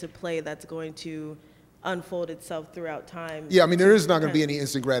plan into play that's going to unfold itself throughout time. Yeah, I mean, there is not going to be any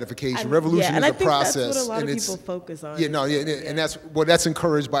instant gratification. Revolution is a process. That's what a lot of people focus on. Yeah, no, and that's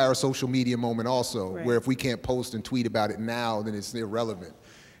encouraged by our social media moment also, where if we can't post and tweet about it now, then it's irrelevant.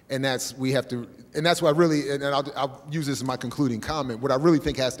 And that's why I really, and I'll use this as my concluding comment, what I really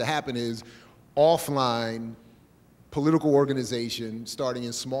think has to happen is offline political organization, starting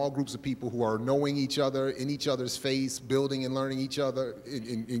in small groups of people who are knowing each other, in each other's face, building and learning each other,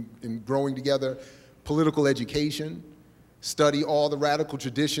 and growing together. Political education, study all the radical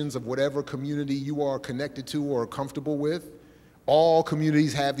traditions of whatever community you are connected to or comfortable with. All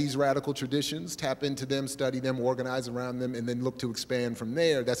communities have these radical traditions. Tap into them, study them, organize around them, and then look to expand from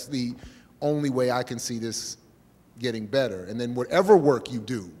there. That's the only way I can see this getting better. And then whatever work you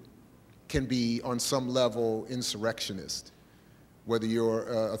do can be on some level insurrectionist, whether you're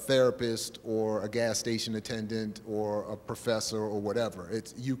a therapist or a gas station attendant or a professor or whatever.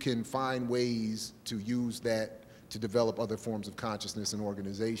 You can find ways to use that to develop other forms of consciousness and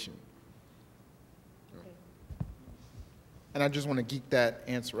organization. And I just want to geek that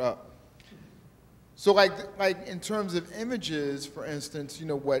answer up. So like in terms of images, for instance, you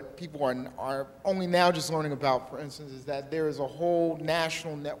know, what people are only now just learning about, for instance, is that there is a whole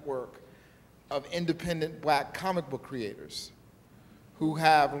national network of independent black comic book creators who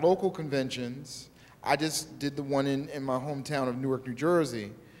have local conventions. I just did the one in my hometown of Newark, New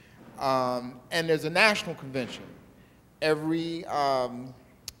Jersey. And there's a national convention every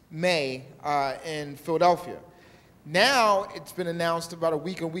May in Philadelphia. Now it's been announced about a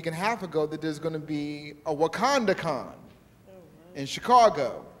week and a half ago that there's going to be a WakandaCon in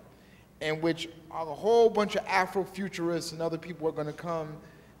Chicago, in which a whole bunch of Afrofuturists and other people are going to come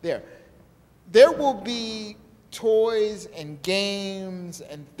there. There will be toys and games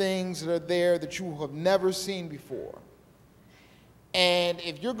and things that are there that you have never seen before. And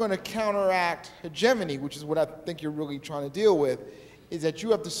if you're going to counteract hegemony, which is what I think you're really trying to deal with, is that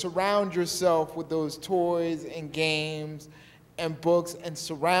you have to surround yourself with those toys and games and books and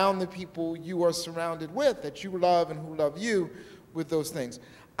surround the people you are surrounded with, that you love and who love you, with those things.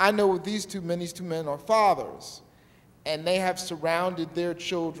 I know these two men are fathers, and they have surrounded their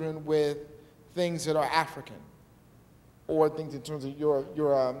children with things that are African, or things in terms of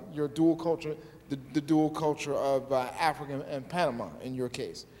your dual culture, the dual culture of Africa and Panama in your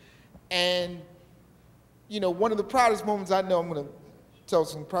case. And you know, one of the proudest moments I know, I'm going to tell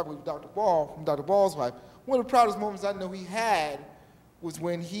some probably Dr. Ball, from Dr. Ball's life, one of the proudest moments I know he had was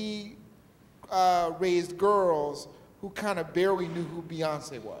when he raised girls who kind of barely knew who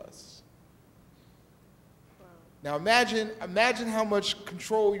Beyonce was. Wow. Now imagine how much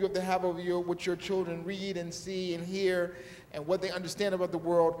control you have to have over what your children read and see and hear and what they understand about the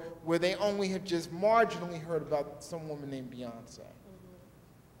world, where they only have just marginally heard about some woman named Beyonce.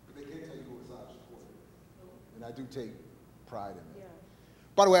 But they can't tell you who was I supported. And I do take pride in it. Yeah.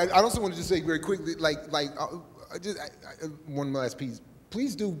 By the way, I also want to just say very quickly, one last piece.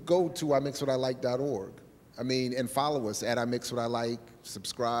 Please do go to imixwhatilike.org. I mean, and follow us at imixwhatilike,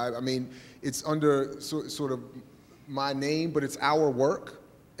 subscribe. I mean, it's under sort of my name, but it's our work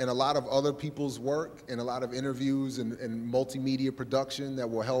and a lot of other people's work and a lot of interviews and multimedia production that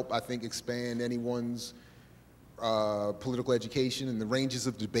will help, I think, expand anyone's political education, and the ranges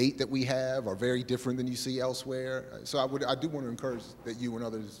of debate that we have are very different than you see elsewhere. So I do want to encourage that you and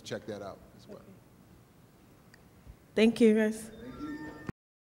others check that out as well. Thank you, guys.